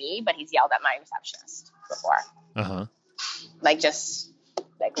yelled at me, but he's yelled at my receptionist before. Uh-huh. Lost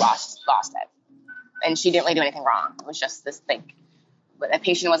it. And she didn't really do anything wrong. It was just this thing. A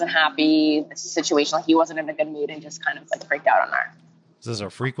patient wasn't happy, the situation, he wasn't in a good mood, and just kind of freaked out on her. Is this a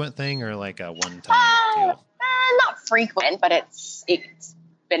frequent thing or like a one-time deal? Not frequent, but it's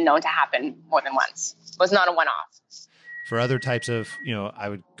been known to happen more than once. It was not a one-off. For other types of, I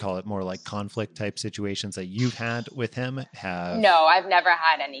would call it more like conflict type situations that you've had with him No, I've never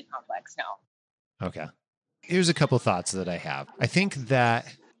had any conflicts, no. Okay. Here's a couple thoughts that I have. I think that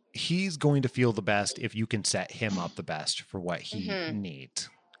he's going to feel the best if you can set him up the best for what he needs.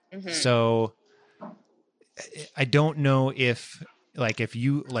 Mm-hmm. So I don't know if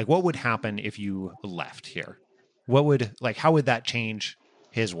what would happen if you left here? How would that change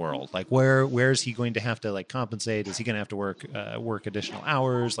his world? Like where is he going to have to like compensate? Is he going to have to work additional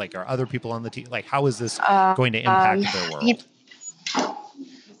hours? Like are other people on the team? Like how is this going to impact their world?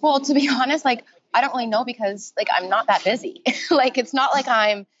 Well, to be honest, like I don't really know because like I'm not that busy. Like it's not like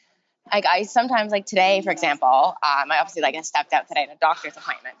I'm like I sometimes like today, for example, I obviously like I stepped out today at a doctor's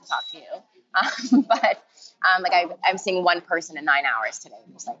appointment to talk to you. But like I'm seeing one person in 9 hours today,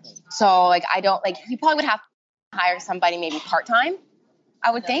 most likely. So like I don't like you probably would have to hire somebody maybe part-time,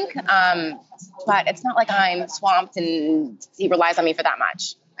 I would think. But it's not like I'm swamped and he relies on me for that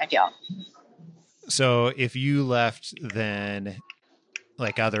much, I feel. So if you left, then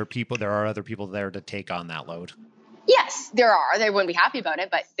like there are other people there to take on that load. Yes, there are. They wouldn't be happy about it,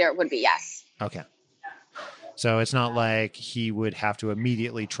 but there would be, yes. Okay. So it's not like he would have to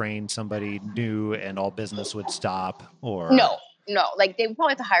immediately train somebody new and all business would stop or... No. Like they would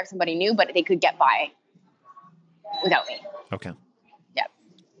probably have to hire somebody new, but they could get by without me. Okay. Yeah.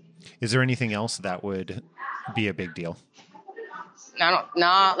 Is there anything else that would be a big deal? No,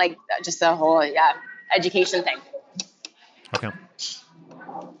 not like just the whole, education thing. Okay.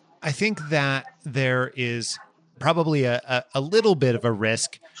 I think that there is probably a little bit of a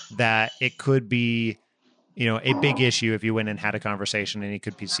risk that it could be, a big issue if you went and had a conversation and he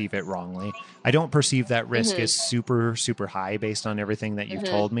could perceive it wrongly. I don't perceive that risk is super, super high based on everything that you've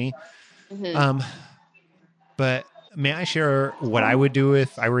told me. But may I share what I would do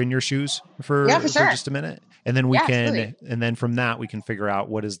if I were in your shoes for sure. just a minute? And then absolutely. and then from that we can figure out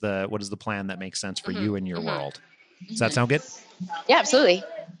what is the plan that makes sense for you and your world. Does that sound good? Yeah, absolutely.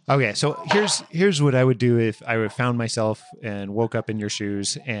 Okay, so here's what I would do if I would found myself and woke up in your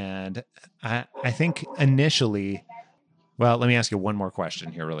shoes. And I think initially, well, let me ask you one more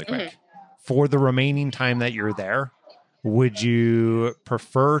question here really quick. For the remaining time that you're there, would you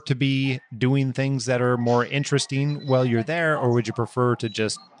prefer to be doing things that are more interesting while you're there, or would you prefer to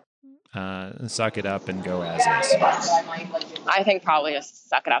just suck it up and go as is? I think probably just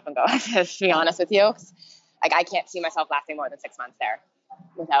suck it up and go as is, to be honest with you. Like I can't see myself lasting more than 6 months there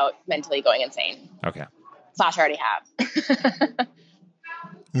without mentally going insane. Okay. / already have.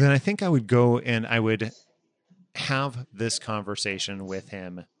 Then I think I would go and I would have this conversation with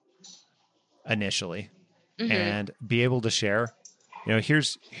him initially and be able to share,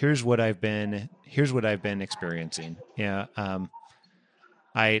 here's what I've been experiencing. Yeah.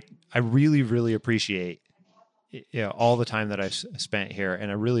 I really, really appreciate all the time that I've spent here,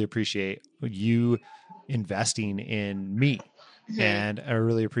 and I really appreciate you investing in me. And I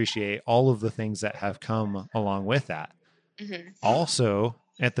really appreciate all of the things that have come along with that. Also,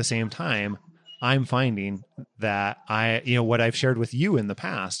 at the same time, I'm finding that what I've shared with you in the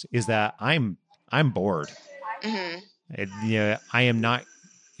past is that I'm bored. I am not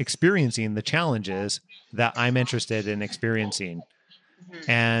experiencing the challenges that I'm interested in experiencing.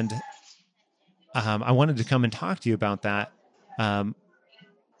 And I wanted to come and talk to you about that.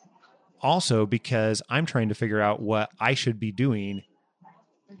 Also because I'm trying to figure out what I should be doing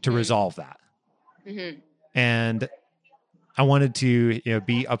to resolve that. And I wanted to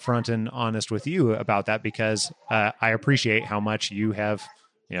be upfront and honest with you about that because I appreciate how much you have,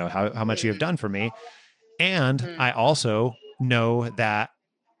 how much you have done for me. And I also know that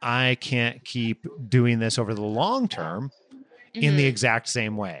I can't keep doing this over the long term in the exact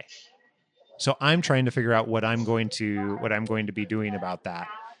same way. So I'm trying to figure out what I'm going to be doing about that.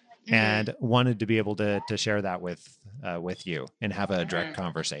 And wanted to be able to share that with you and have a direct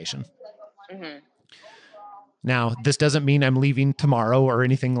conversation. Now, this doesn't mean I'm leaving tomorrow or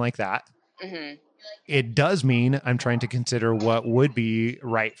anything like that. It does mean I'm trying to consider what would be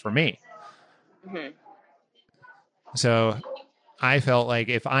right for me. So I felt like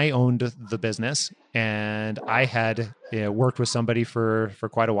if I owned the business and I had worked with somebody for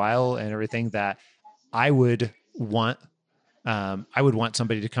quite a while and everything, that I would want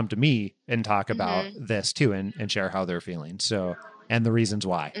somebody to come to me and talk about this too and share how they're feeling. So, and the reasons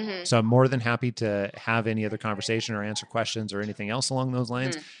why. So I'm more than happy to have any other conversation or answer questions or anything else along those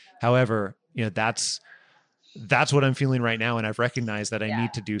lines. However, that's what I'm feeling right now. And I've recognized that I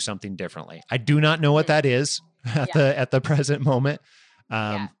need to do something differently. I do not know what that is at the present moment.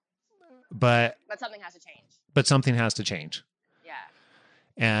 But something has to change. But something has to change. Yeah.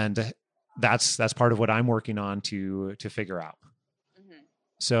 And that's part of what I'm working on to figure out.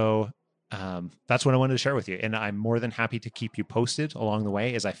 So that's what I wanted to share with you. And I'm more than happy to keep you posted along the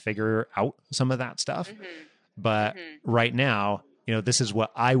way as I figure out some of that stuff. But right now, this is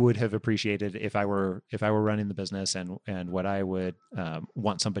what I would have appreciated if I were running the business and what I would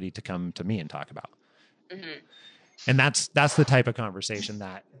want somebody to come to me and talk about. And that's the type of conversation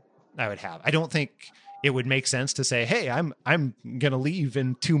that have. I don't think it would make sense to say, hey, I'm going to leave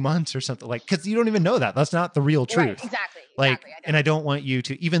in 2 months or something, like, because you don't even know that. That's not the real truth. Right, exactly. Like, and I don't want you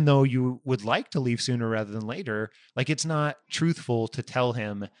to, even though you would like to leave sooner rather than later, like, it's not truthful to tell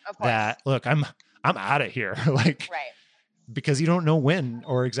him that, look, I'm out of here. Like, right. Because you don't know when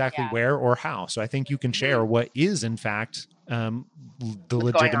or exactly where or how. So I think you can share what is in fact the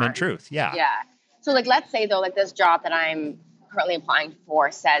legitimate truth. Yeah. Yeah. So like, let's say though, like this job that I'm currently applying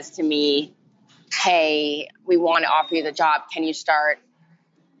for says to me, hey, we want to offer you the job. Can you start,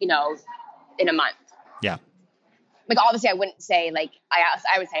 in a month? Yeah. Like, obviously I wouldn't say like,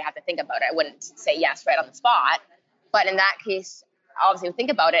 I would say I have to think about it. I wouldn't say yes right on the spot. But in that case, obviously I would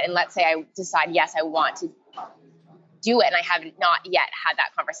think about it. And let's say I decide, yes, I want to do it. And I have not yet had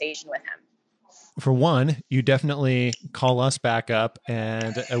that conversation with him. For one, you definitely call us back up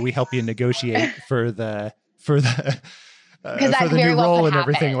and we help you negotiate for the new role and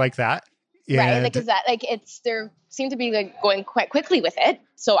everything like that. Right. Like, is that like, there seem to be like going quite quickly with it.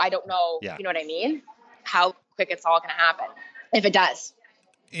 So I don't know, you know what I mean? How quick it's all going to happen if it does.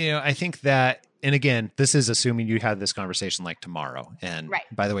 I think that, and again, this is assuming you had this conversation like tomorrow. And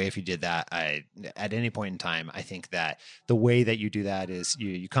by the way, if you did that, at any point in time, I think that the way that you do that is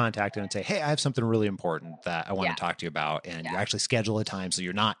you contact him and say, hey, I have something really important that I want to talk to you about. And you actually schedule a time so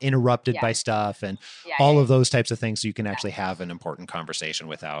you're not interrupted by stuff and all of those types of things. So you can actually have an important conversation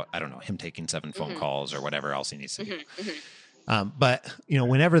without, I don't know, him taking 7 phone calls or whatever else he needs to do. But,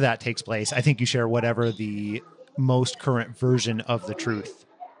 whenever that takes place, I think you share whatever the most current version of the truth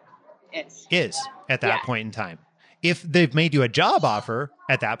is at that point in time. If they've made you a job offer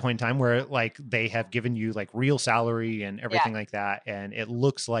at that point in time where like they have given you like real salary and everything like that, and it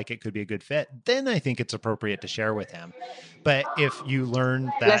looks like it could be a good fit, then I think it's appropriate to share with him. But if you learn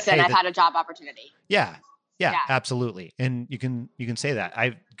that, listen, I've had a job opportunity. Yeah, absolutely. And you can say that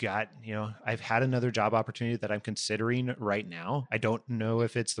I've got, I've had another job opportunity that I'm considering right now. I don't know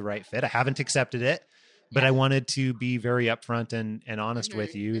if it's the right fit. I haven't accepted it. But I wanted to be very upfront and honest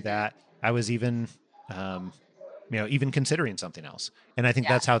with you that I was even, even considering something else. And I think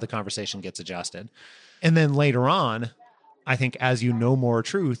that's how the conversation gets adjusted. And then later on, I think as you know more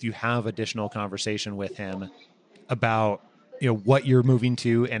truth, you have additional conversation with him about, what you're moving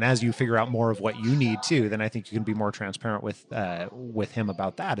to. And as you figure out more of what you need too, then I think you can be more transparent with him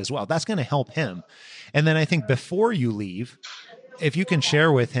about that as well. That's going to help him. And then I think before you leave, if you can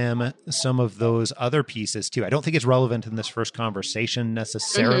share with him some of those other pieces too. I don't think it's relevant in this first conversation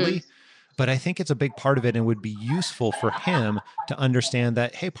necessarily, but I think it's a big part of it and would be useful for him to understand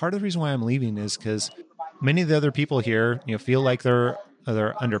that, hey, part of the reason why I'm leaving is because many of the other people here, feel like they're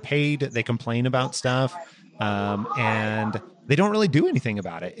underpaid. They complain about stuff, and they don't really do anything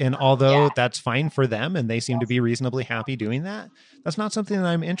about it. And although that's fine for them and they seem to be reasonably happy doing that, that's not something that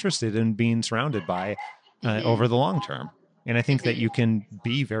I'm interested in being surrounded by over the long term. And I think that you can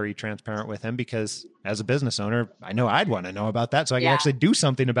be very transparent with him because as a business owner, I know I'd want to know about that so I can actually do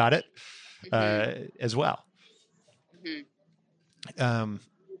something about it as well.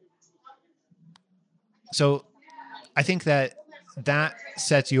 So I think that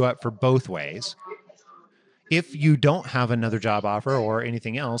sets you up for both ways. If you don't have another job offer or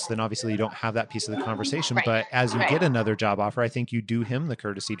anything else, then obviously you don't have that piece of the conversation. Right. But as you get another job offer, I think you do him the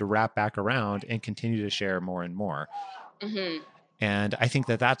courtesy to wrap back around and continue to share more and more. And I think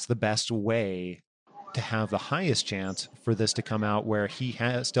that that's the best way to have the highest chance for this to come out where he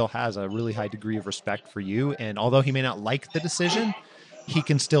still has a really high degree of respect for you. And although he may not like the decision, he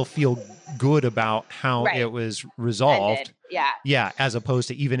can still feel good about how it was resolved. Yeah. As opposed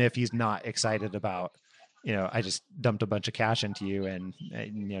to even if he's not excited about, I just dumped a bunch of cash into you and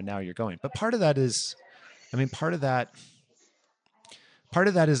now you're going. But part of that is, part of that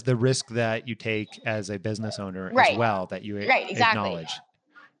is the risk that you take as a business owner as well, that you acknowledge.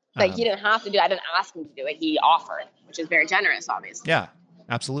 Like he didn't have to do it. I didn't ask him to do it. He offered, which is very generous, obviously. Yeah,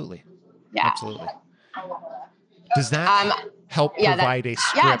 absolutely. Yeah. Absolutely. Does that help provide a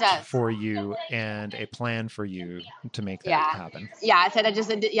script for you and a plan for you to make that happen? Yeah, I said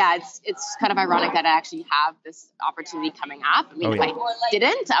it's kind of ironic that I actually have this opportunity coming up. I mean, if I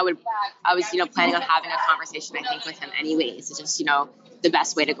didn't, I was planning on having a conversation, I think, with him anyways. It's just, the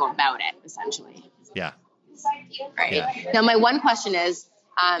best way to go about it, essentially. Yeah. Right. Yeah. Now, my one question is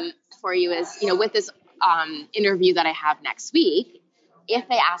for you is, with this interview that I have next week, if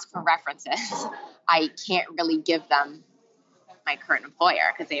they ask for references, I can't really give them my current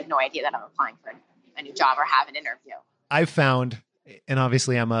employer because they have no idea that I'm applying for a new job or have an interview. I've found, and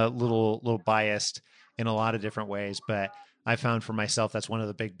obviously I'm a little biased in a lot of different ways, but I found for myself, that's one of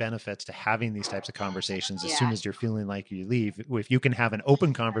the big benefits to having these types of conversations. As Yeah. soon as you're feeling like you leave, if you can have an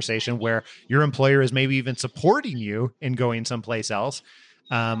open conversation where your employer is maybe even supporting you in going someplace else.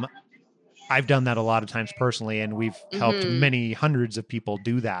 I've done that a lot of times personally, and we've helped many hundreds of people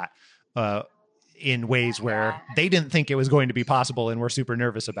do that in ways where they didn't think it was going to be possible and were super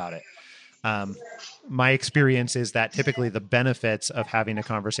nervous about it. My experience is that typically the benefits of having a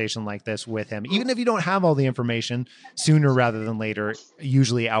conversation like this with him, even if you don't have all the information, sooner rather than later,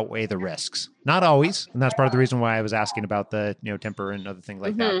 usually outweigh the risks. Not always, and that's part of the reason why I was asking about the temper and other things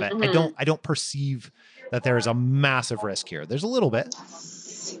like that. But I don't perceive that there is a massive risk here. There's a little bit.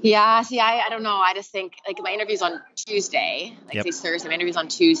 Yeah. See, I don't know. I just think like my interview's on Tuesday, today's Thursday. My interview's on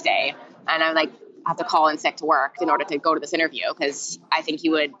Tuesday, and I'm like, I have to call in sick to work in order to go to this interview because I think he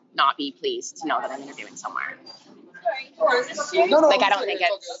would not be pleased to know that I'm interviewing somewhere. Like, I don't think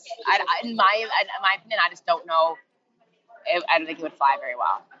it's, in my opinion, I just don't know. I don't think he would fly very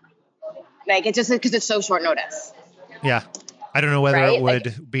well. Like, it's just because it's so short notice. Yeah. I don't know whether Right? it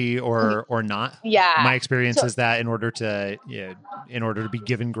would be or not. Yeah. My experience is that in order to be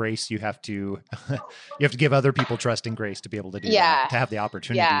given grace, you have to give other people trust and grace to be able to do that, to have the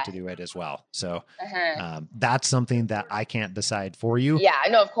opportunity to do it as well. So that's something that I can't decide for you. Yeah,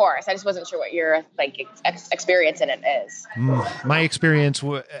 no, of course. I just wasn't sure what your like experience in it is. My experience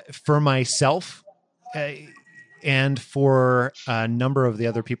for myself and for a number of the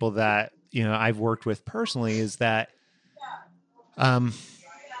other people that I've worked with personally is that I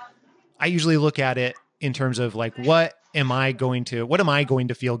usually look at it in terms of like, what am I going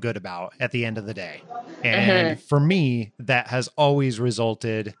to feel good about at the end of the day? And for me, that has always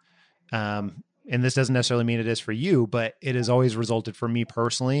resulted, and this doesn't necessarily mean it is for you, but it has always resulted for me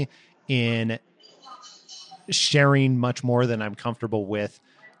personally in sharing much more than I'm comfortable with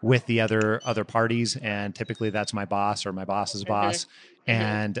the other parties. And typically that's my boss or my boss's boss,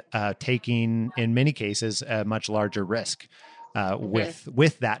 and taking, in many cases, a much larger risk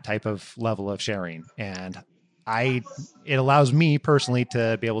with that type of level of sharing. And it allows me personally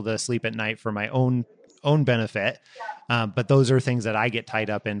to be able to sleep at night for my own benefit. But those are things that I get tied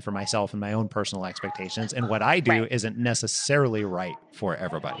up in for myself and my own personal expectations. And what I do isn't necessarily right for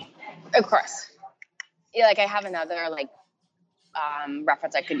everybody. Of course. Yeah, like I have another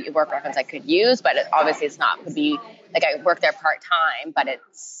work reference I could use, but obviously it's not, could be like I work there part-time, but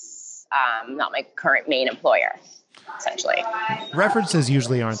it's not my current main employer. Essentially, references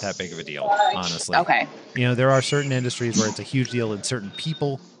usually aren't that big of a deal, honestly. Okay. There are certain industries where it's a huge deal, and certain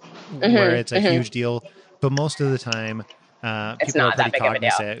people where it's a huge deal. But most of the time, people are pretty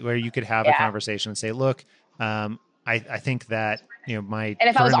cognizant where you could have a conversation and say, "Look, I think that my and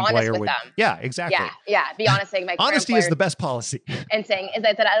if I was current honest employer with would, them, yeah, exactly, be honest, saying my current honesty is the best policy." And saying is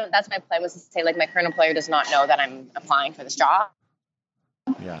that that's my plan, was to say like my current employer does not know that I'm applying for this job.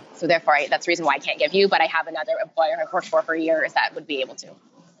 Yeah. So therefore, that's the reason why I can't give you, but I have another employer I've worked for years that would be able to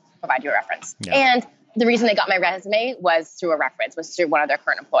provide you a reference. Yeah. And the reason they got my resume was through one of their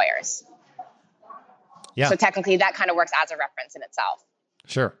current employers. Yeah. So technically that kind of works as a reference in itself.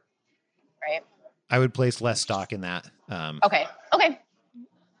 Sure. Right. I would place less stock in that. Okay.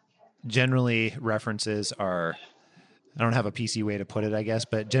 Generally, references are, I don't have a PC way to put it, I guess,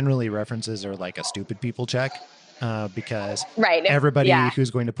 but generally references are like a stupid people check. Because everybody who's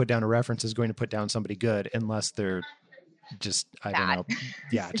going to put down a reference is going to put down somebody good, unless they're just, I don't know.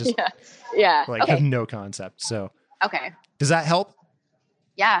 Yeah. Just have no concept. So, does that help?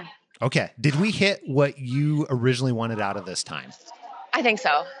 Yeah. Okay. Did we hit what you originally wanted out of this time? I think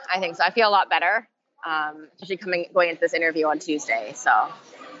so. I feel a lot better. Especially going into this interview on Tuesday. So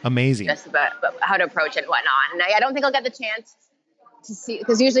amazing. Just about how to approach it and whatnot. And I don't think I'll get the chance to see,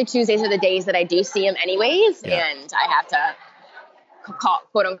 because usually Tuesdays are the days that I do see him anyways, and I have to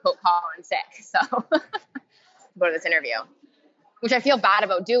quote unquote call in sick, so go to this interview, which I feel bad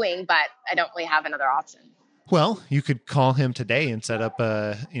about doing, but I don't really have another option. Well, you could call him today and set up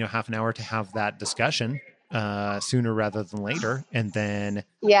a half an hour to have that discussion sooner rather than later, and then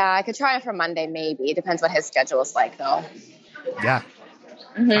I could try it for Monday maybe. It depends what his schedule is like though. Yeah.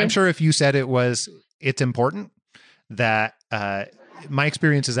 I'm sure if you said it's important, that my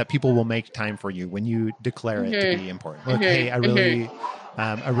experience is that people will make time for you when you declare it to be important. Look, hey, I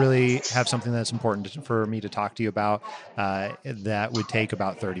really have something that's important for me to talk to you about that would take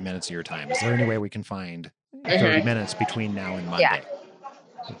about 30 minutes of your time. Is there any way we can find 30 minutes between now and Monday?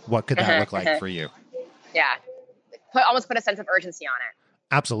 Yeah. What could that look like for you? Yeah. Almost put a sense of urgency on it.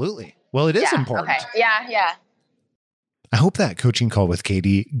 Absolutely. Well, it is important. Okay. Yeah. I hope that coaching call with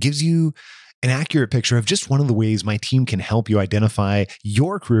Katie gives you an accurate picture of just one of the ways my team can help you identify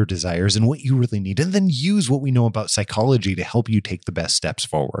your career desires and what you really need, and then use what we know about psychology to help you take the best steps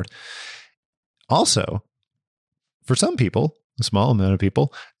forward. Also, for some people, a small amount of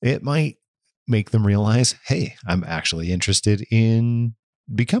people, it might make them realize, hey, I'm actually interested in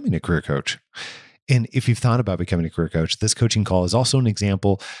becoming a career coach. And if you've thought about becoming a career coach, this coaching call is also an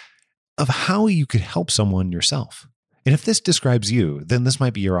example of how you could help someone yourself. And if this describes you, then this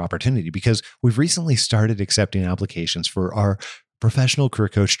might be your opportunity, because we've recently started accepting applications for our professional career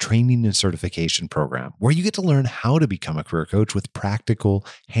coach training and certification program, where you get to learn how to become a career coach with practical,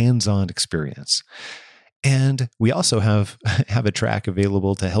 hands-on experience. And we also have a track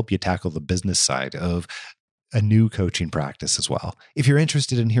available to help you tackle the business side of a new coaching practice as well. If you're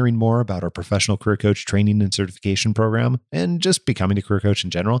interested in hearing more about our professional career coach training and certification program, and just becoming a career coach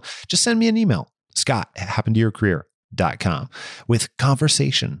in general, just send me an email, scott@happentoyourcareer.com, with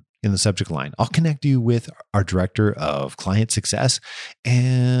conversation in the subject line. I'll connect you with our director of client success,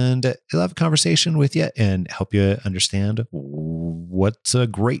 and he'll have a conversation with you and help you understand what's a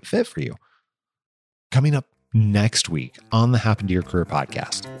great fit for you. Coming up next week on the Happen to Your Career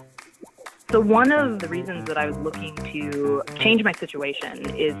podcast. So one of the reasons that I was looking to change my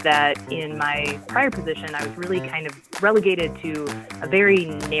situation is that in my prior position, I was really kind of relegated to a very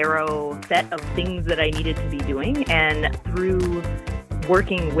narrow set of things that I needed to be doing. And through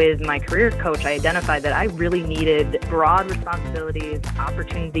working with my career coach, I identified that I really needed broad responsibilities,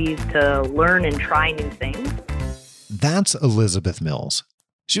 opportunities to learn and try new things. That's Elizabeth Mills.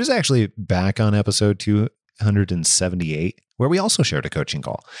 She was actually back on episode 278, where we also shared a coaching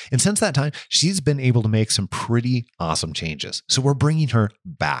call. And since that time, she's been able to make some pretty awesome changes. So we're bringing her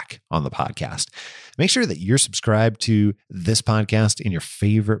back on the podcast. Make sure that you're subscribed to this podcast in your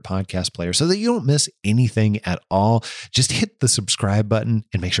favorite podcast player so that you don't miss anything at all. Just hit the subscribe button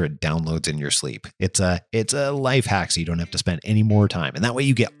and make sure it downloads in your sleep. It's a life hack, so you don't have to spend any more time. And that way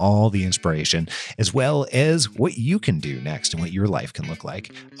you get all the inspiration, as well as what you can do next and what your life can look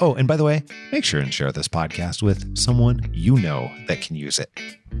like. Oh, and by the way, make sure and share this podcast with someone you know that can use it.